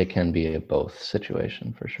 It can be a both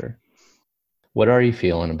situation for sure. What are you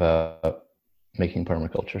feeling about making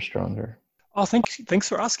permaculture stronger? Oh, thanks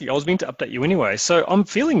for asking. I was meant to update you anyway. So I'm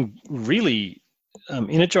feeling really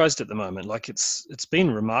energized at the moment. Like it's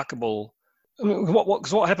been remarkable. I mean,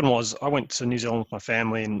 what happened was I went to New Zealand with my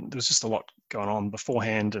family, and there was just a lot going on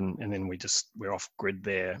beforehand, and then we're off grid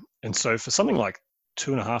there. And so for something like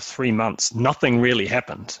 2.5, 3 months, nothing really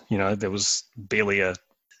happened. There was barely a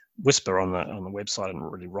whisper on the website. I didn't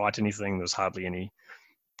really write anything. There was hardly any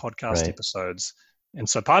podcast episodes. And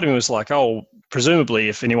so part of me was like, oh, presumably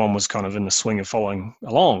if anyone was kind of in the swing of following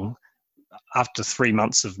along, after 3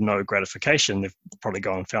 months of no gratification, they've probably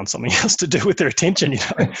gone and found something else to do with their attention,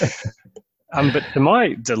 But to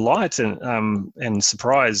my delight and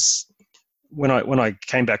surprise, when I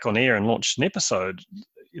came back on air and launched an episode,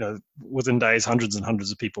 within days, hundreds and hundreds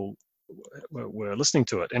of people were listening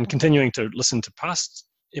to it and continuing to listen to past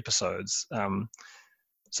episodes.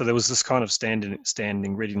 So there was this kind of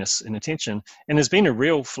standing readiness and attention. And there's been a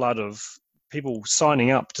real flood of people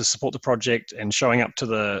signing up to support the project and showing up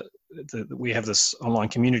to we have this online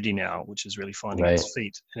community now, which is really finding its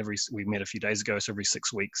feet. And we met a few days ago, so every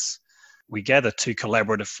 6 weeks we gather to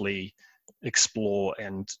collaboratively explore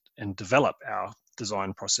and develop our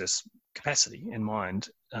design process capacity in mind.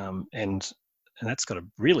 And that's got a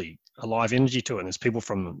really alive energy to it. And there's people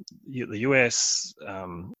from the US,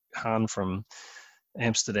 Han from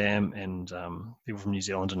Amsterdam, and people from New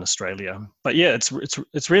Zealand and Australia. But yeah,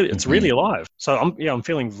 it's really alive. So I'm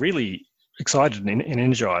feeling really excited and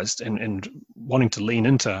energized and wanting to lean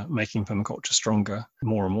into making permaculture stronger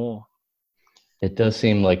more and more. It does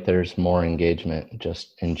seem like there's more engagement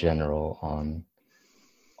just in general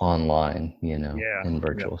online, in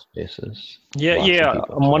virtual spaces. Yeah.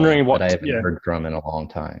 I'm wondering what I haven't heard from in a long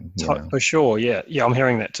time. For sure. Yeah. I'm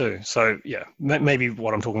hearing that too. So yeah, maybe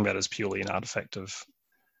what I'm talking about is purely an artifact of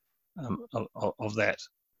that.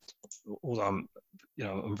 Although I'm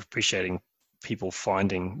appreciating people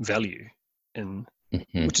finding value in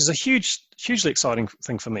Mhm. which is a hugely exciting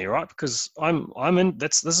thing for me, right? Because I'm in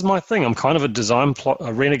this is my thing. I'm kind of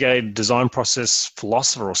a renegade design process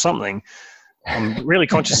philosopher or something. I'm really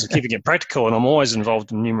conscious of keeping it practical, and I'm always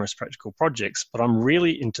involved in numerous practical projects, but I'm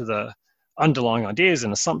really into the underlying ideas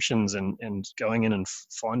and assumptions and going in and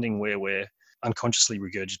finding where we're unconsciously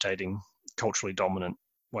regurgitating culturally dominant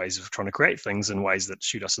ways of trying to create things in ways that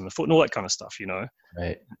shoot us in the foot and all that kind of stuff,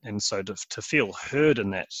 Right. And so to feel heard in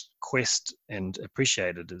that quest and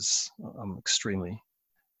appreciated is I'm extremely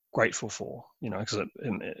grateful for, because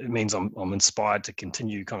it means I'm inspired to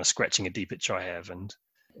continue kind of scratching a deep itch I have and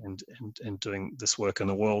doing this work in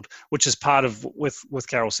the world, which is part of with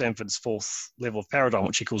Carol Sanford's fourth level of paradigm,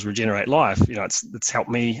 which she calls regenerate life. It's helped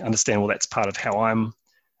me understand, well, that's part of how I'm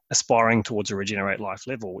aspiring towards a regenerate life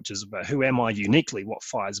level, which is about who am I uniquely, what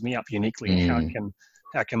fires me up uniquely, and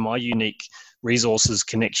how can my unique resources,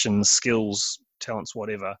 connections, skills, talents,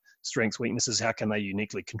 whatever, strengths, weaknesses, how can they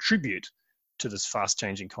uniquely contribute to this fast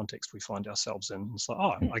changing context we find ourselves in? It's like,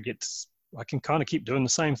 I can kind of keep doing the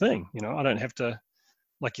same thing. I don't have to,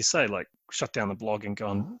 like you say, like shut down the blog and go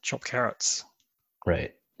and chop carrots.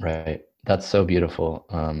 Right. Right. That's so beautiful.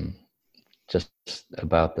 Just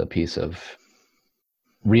about the piece of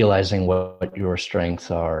realizing what your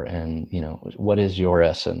strengths are, and what is your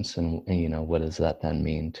essence, and what does that then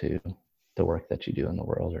mean to the work that you do in the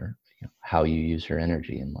world, or how you use your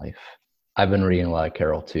energy in life. I've been reading a lot of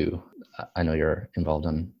Carol too. I know you're involved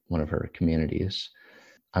in one of her communities.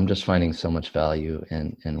 I'm just finding so much value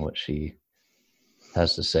in what she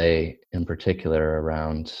has to say, in particular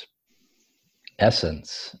around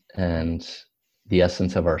essence and the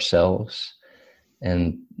essence of ourselves.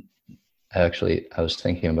 And I was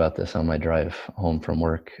thinking about this on my drive home from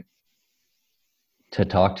work to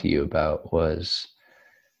talk to you about. Was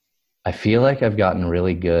I feel like I've gotten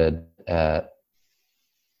really good at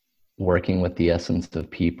working with the essence of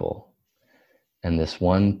people. And this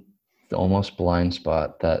one almost blind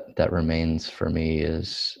spot that remains for me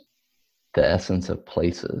is the essence of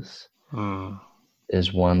places.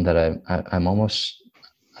 Is one that I'm almost,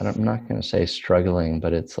 I'm not going to say struggling,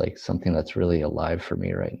 but it's like something that's really alive for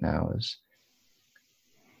me right now. Is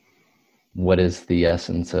what is the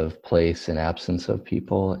essence of place in absence of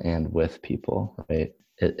people and with people, right?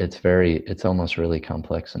 It's almost really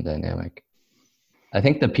complex and dynamic. I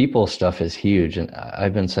think the people stuff is huge. And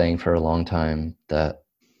I've been saying for a long time that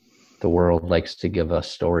the world likes to give us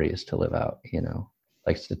stories to live out,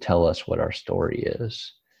 likes to tell us what our story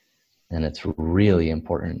is. And it's really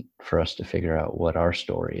important for us to figure out what our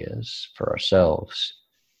story is for ourselves,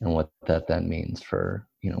 and what that then means for,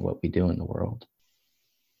 what we do in the world.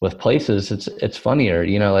 With places, it's funnier.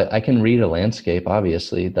 I can read a landscape,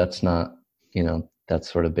 obviously. That's not,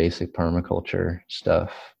 that's sort of basic permaculture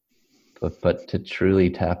stuff. But to truly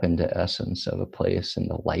tap into essence of a place and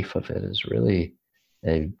the life of it is really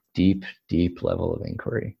a deep, deep level of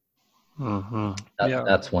inquiry. Mm-hmm.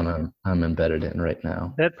 That's one I'm embedded in right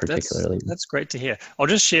now, particularly. That's great to hear. I'll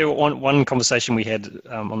just share one conversation we had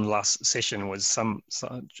on the last session was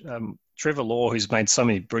Trevor Law, who's made so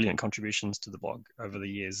many brilliant contributions to the blog over the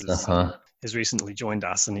years, has recently joined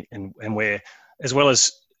us, and we're, as well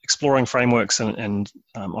as exploring frameworks and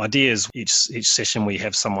ideas, each session we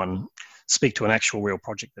have someone speak to an actual real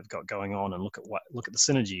project they've got going on and look at the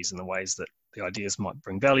synergies and the ways that the ideas might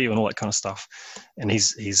bring value and all that kind of stuff. And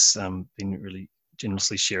he's been really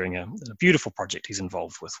generously sharing a beautiful project he's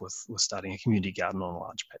involved with starting a community garden on a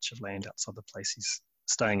large patch of land outside the place he's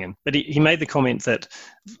staying in. But he made the comment that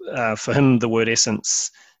for him the word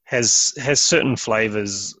essence has certain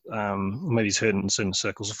flavors, maybe he's heard in certain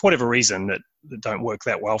circles for whatever reason that don't work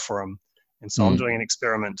that well for him. And so I'm doing an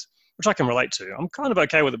experiment which I can relate to. I'm kind of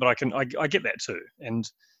okay with it, but I get that too. And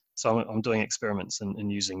so I'm doing experiments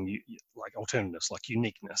and using like alternatives like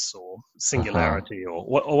uniqueness or singularity or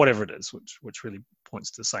whatever it is, which really points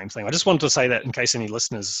to the same thing. I just wanted to say that in case any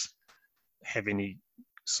listeners have any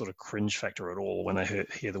sort of cringe factor at all when they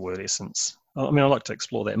hear the word essence. I mean, I'd like to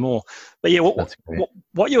explore that more. But yeah,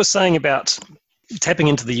 what you were saying about tapping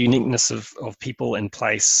into the uniqueness of people and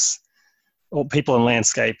place, or people and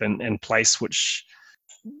landscape and place, which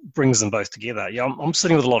brings them both together. Yeah, I'm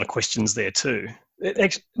sitting with a lot of questions there too.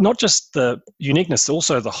 Not just the uniqueness,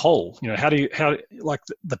 also the whole. How like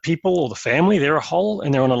the people or the family, they're a whole,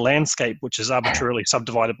 and they're on a landscape which is arbitrarily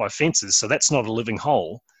subdivided by fences, so that's not a living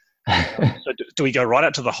whole. So do we go right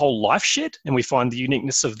out to the whole life shed and we find the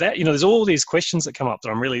uniqueness of that? There's all these questions that come up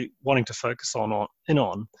that I'm really wanting to focus on.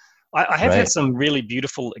 I have had some really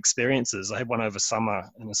beautiful experiences. I had one over summer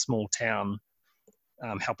in a small town,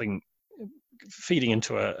 feeding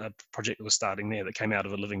into a project that was starting there that came out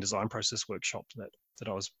of a living design process workshop that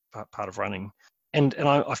I was part of running. And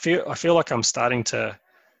I feel like I'm starting to,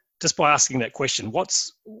 just by asking that question,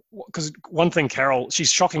 because one thing Carol,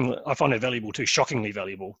 she's shockingly, I find her valuable too, shockingly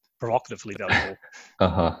valuable, provocatively valuable.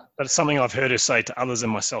 Uh-huh. But it's something I've heard her say to others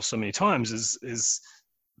and myself so many times is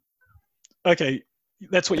okay,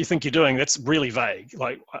 that's what you think you're doing. That's really vague.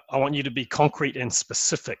 Like, I want you to be concrete and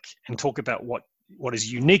specific and talk about what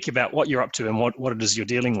is unique about what you're up to and what it is you're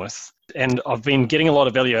dealing with. And I've been getting a lot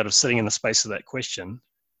of value out of sitting in the space of that question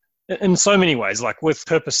in so many ways, like with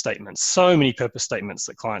purpose statements, so many purpose statements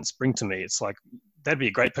that clients bring to me. It's like, that'd be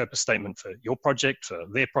a great purpose statement for your project, for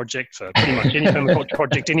their project, for pretty much any permaculture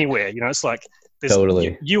project anywhere. You know, it's like,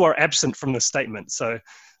 Totally. You are absent from the statement. So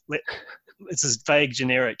it's this vague,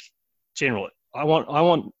 general. I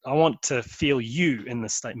want to feel you in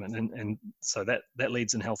this statement. And so that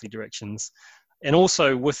leads in healthy directions. And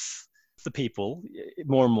also with the people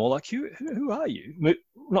more and more, like, who are you?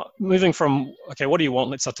 Not moving from, okay, what do you want?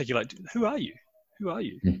 Let's articulate, who are you? Who are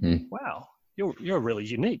you? Mm-hmm. Wow, you're really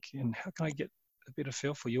unique. And how can I get a better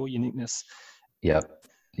feel for your uniqueness? Yep.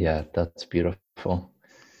 Yeah, that's beautiful.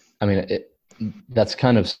 I mean, that's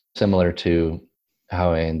kind of similar to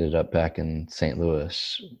how I ended up back in St.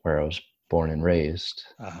 Louis, where I was born and raised.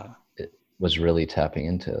 Uh-huh. It was really tapping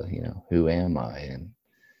into, who am I and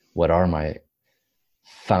what are my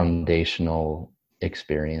foundational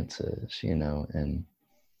experiences, and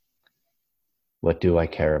what do I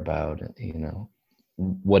care about,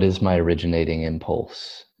 what is my originating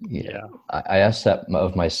impulse? Yeah. I asked that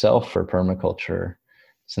of myself for permaculture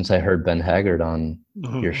since I heard Ben Haggard on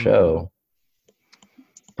your show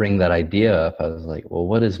bring that idea up. I was like, well,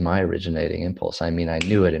 what is my originating impulse? I mean, I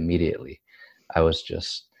knew it immediately. I was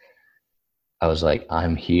like,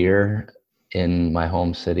 I'm here in my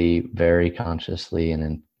home city, very consciously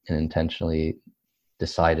and intentionally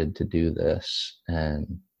decided to do this.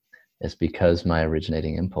 And it's because my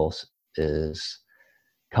originating impulse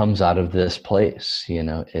comes out of this place.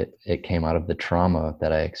 It came out of the trauma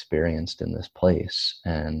that I experienced in this place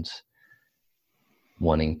and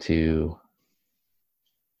wanting to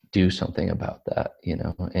do something about that,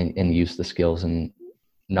 and use the skills and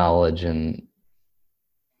knowledge and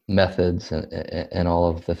methods and all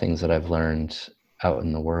of the things that I've learned out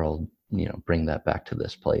in the world, bring that back to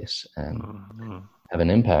this place and have an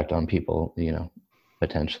impact on people,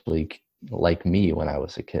 potentially like me when I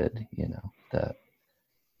was a kid, that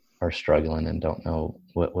are struggling and don't know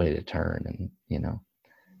what way to turn and,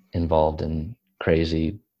 involved in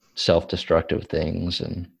crazy self-destructive things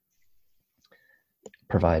and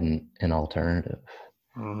providing an alternative.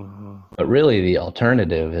 But really the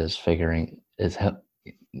alternative is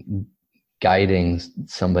guiding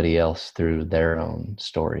somebody else through their own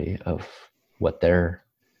story of what their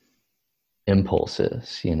impulse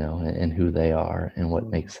is, and who they are and what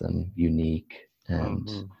makes them unique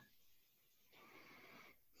and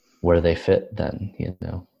where they fit then,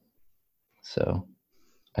 So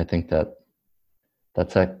I think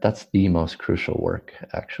that's the most crucial work,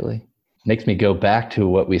 actually. Makes me go back to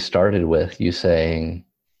what we started with, you saying,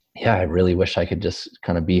 yeah, I really wish I could just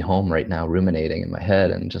kind of be home right now, ruminating in my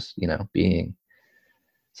head and just, being.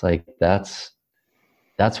 It's like, that's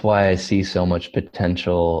why I see so much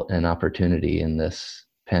potential and opportunity in this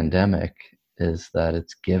pandemic, is that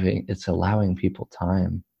it's allowing people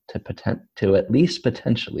time to at least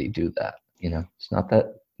potentially do that. It's not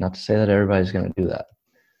to say that everybody's going to do that,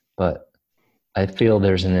 but I feel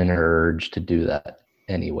there's an inner urge to do that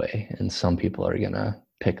anyway, and some people are going to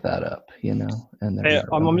pick that up, and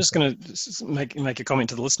I'm just going to make a comment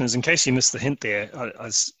to the listeners in case you missed the hint there.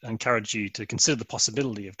 I encourage you to consider the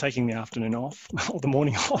possibility of taking the afternoon off or the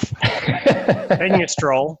morning off, taking a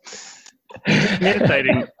stroll,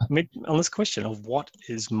 meditating on this question of what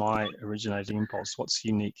is my originating impulse, what's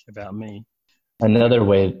unique about me. Another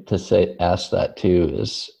way to ask that too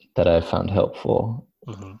is that I found helpful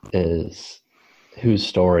is, whose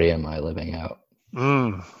story am I living out?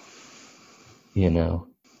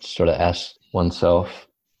 Sort of ask oneself,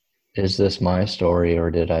 is this my story or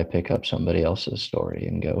did I pick up somebody else's story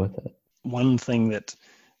and go with it? One thing that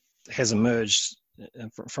has emerged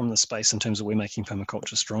from the space in terms of We're Making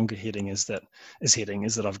Permaculture Stronger heading is that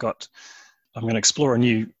I'm going to explore a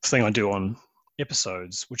new thing I do on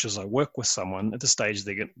episodes, which is I work with someone at the stage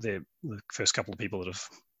they're the first couple of people that have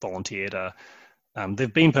volunteered are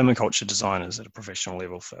they've been permaculture designers at a professional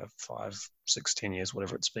level for 5, 6, 10 years,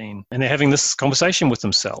 whatever it's been. And they're having this conversation with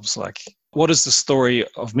themselves, like, what is the story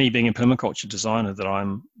of me being a permaculture designer that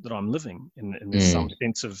I'm living in some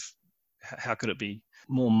sense of how could it be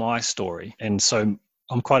more my story? And so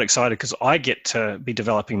I'm quite excited because I get to be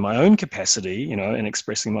developing my own capacity, and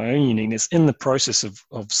expressing my own uniqueness in the process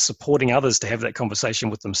of supporting others to have that conversation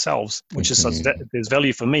with themselves, which is such that there's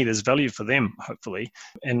value for me, there's value for them, hopefully.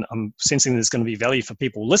 And I'm sensing there's going to be value for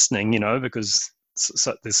people listening, because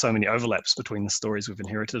there's so many overlaps between the stories we've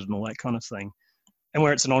inherited and all that kind of thing. And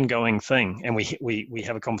where it's an ongoing thing, and we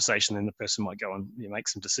have a conversation, then the person might go and make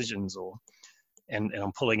some decisions, and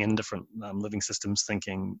I'm pulling in different living systems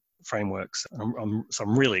thinking frameworks. So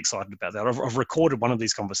I'm really excited about that. I've recorded one of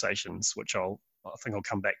these conversations, which I think I'll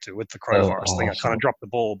come back to with the coronavirus thing. I kind of dropped the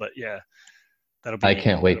ball, but yeah, that'll be. I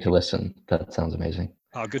can't wait to listen. That sounds amazing.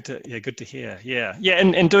 Oh, good to hear. Yeah,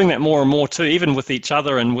 and doing that more and more too, even with each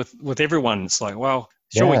other and with everyone. It's like, well,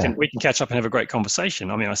 sure, we can catch up and have a great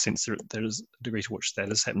conversation. I mean, I sense there's a degree to which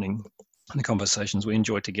that is happening in the conversations we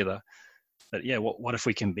enjoy together. But yeah, what if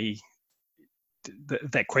we can be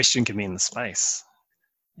that question can be in the space,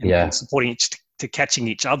 and supporting to catching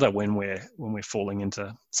each other when we're falling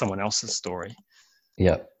into someone else's story.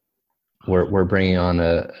 Yeah, we're bringing on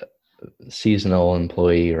a seasonal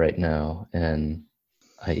employee right now, and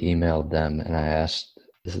I emailed them and I asked.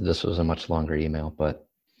 This was a much longer email, but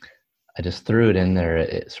I just threw it in there.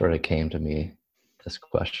 It sort of came to me. This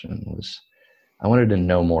question was, I wanted to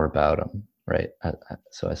know more about him, right?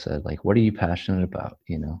 So I said, like, what are you passionate about?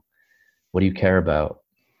 What do you care about?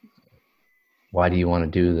 Why do you want to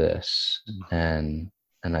do this? And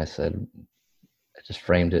I said, I just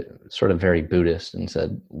framed it sort of very Buddhist and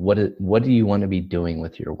said, what do you want to be doing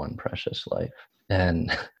with your one precious life?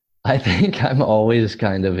 And I think I'm always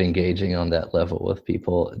kind of engaging on that level with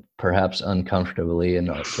people, perhaps uncomfortably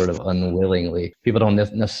and sort of unwillingly. People don't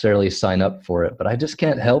necessarily sign up for it, but I just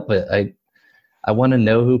can't help it. I want to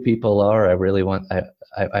know who people are. I really want,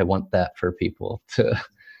 I want that for people to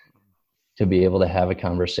be able to have a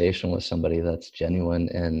conversation with somebody that's genuine,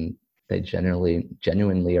 and they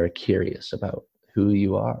genuinely are curious about who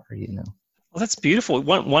you are, Well, that's beautiful.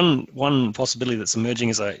 One possibility that's emerging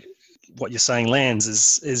is what you're saying lands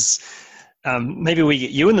is maybe we get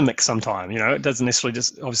you in the mix sometime. It doesn't necessarily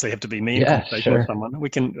just obviously have to be me in conversation with someone.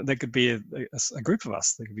 There could be a group of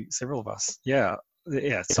us. There could be several of us. Yeah.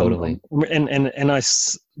 Totally. And I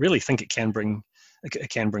really think it can bring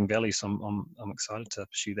value. So I'm excited to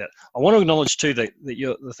pursue that. I want to acknowledge too that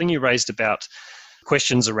the thing you raised about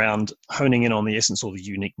questions around honing in on the essence or the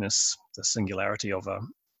uniqueness, the singularity of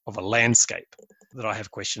a landscape, that I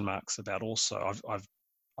have question marks about. Also,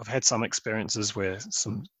 I've had some experiences where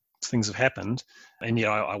some things have happened, and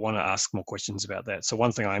I want to ask more questions about that. So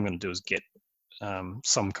one thing I'm going to do is get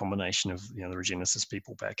some combination of the Regenesis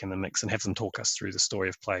people back in the mix and have them talk us through the story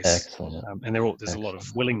of place. Excellent. And there's a lot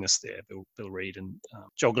of willingness there. Bill Reed and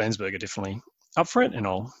Joel Glansberg are definitely up for it, and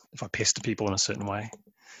if I pester people in a certain way.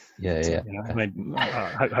 Maybe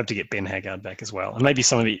I hope to get Ben Haggard back as well, and maybe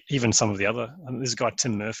some of the other. There's a guy,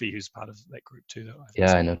 Tim Murphy, who's part of that group too.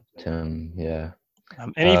 I know Tim. Yeah,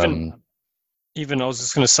 and even I was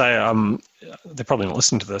just going to say, they're probably not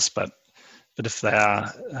listening to this, but if they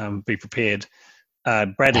are, be prepared.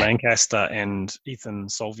 Brad Lancaster and Ethan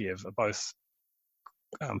Solviev are both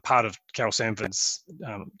part of Carol Sanford's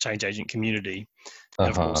change agent community, and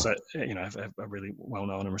of course, are really well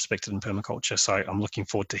known and respected in permaculture. So I'm looking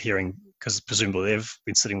forward to hearing, because presumably they've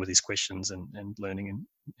been sitting with these questions and learning and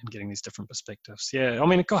getting these different perspectives. Yeah, I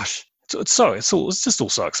mean, gosh, it's just all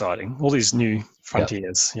so exciting. All these new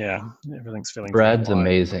frontiers. Yep. Yeah, everything's feeling. Brad's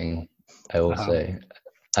amazing, I will say.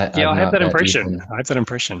 I have that impression. I have that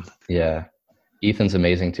impression. Yeah. Ethan's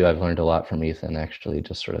amazing too. I've learned a lot from Ethan, actually,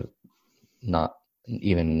 just sort of not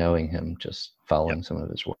even knowing him, just following some of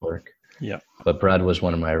his work. Yeah. But Brad was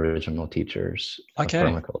one of my original teachers of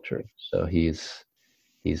permaculture. So he's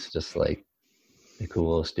just like the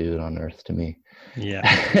coolest dude on earth to me.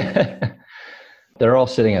 Yeah. They're all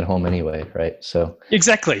sitting at home anyway, right? So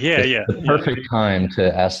exactly. Yeah. The perfect time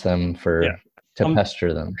to ask them to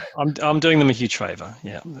pester them. I'm doing them a huge favor.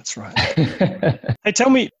 Yeah, that's right. Hey, tell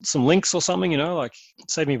me some links or something, like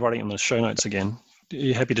save me writing in the show notes again. Are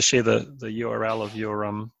you happy to share the URL of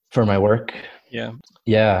your for my work? Yeah.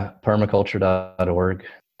 Yeah, permaculture.org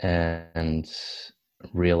and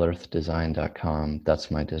realearthdesign.com.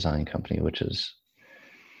 That's my design company, which is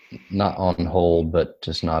not on hold, but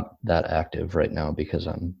just not that active right now because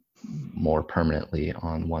I'm more permanently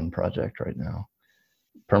on one project right now.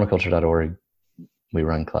 Permaculture.org. We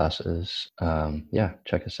run classes.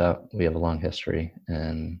 Check us out. We have a long history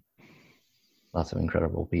and lots of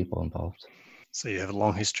incredible people involved. So you have a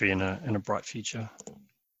long history and a bright future.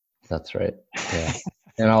 That's right. Yeah.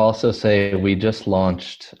 And I'll also say we just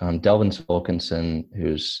launched Delvin Wilkinson,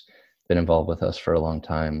 who's been involved with us for a long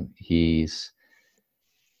time. He's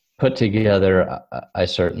put together, I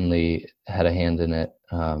certainly had a hand in it,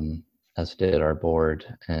 as did our board.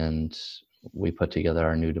 And we put together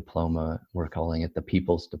our new diploma. We're calling it the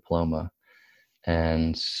People's Diploma.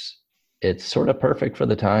 And it's sort of perfect for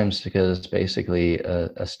the times because it's basically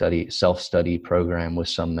a self-study program with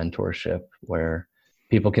some mentorship where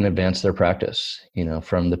people can advance their practice,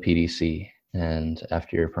 from the PDC. And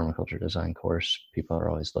after your permaculture design course, people are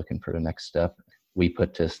always looking for the next step. We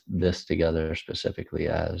put this together specifically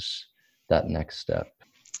as that next step.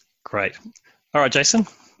 Great. All right, Jason.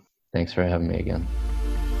 Thanks for having me again.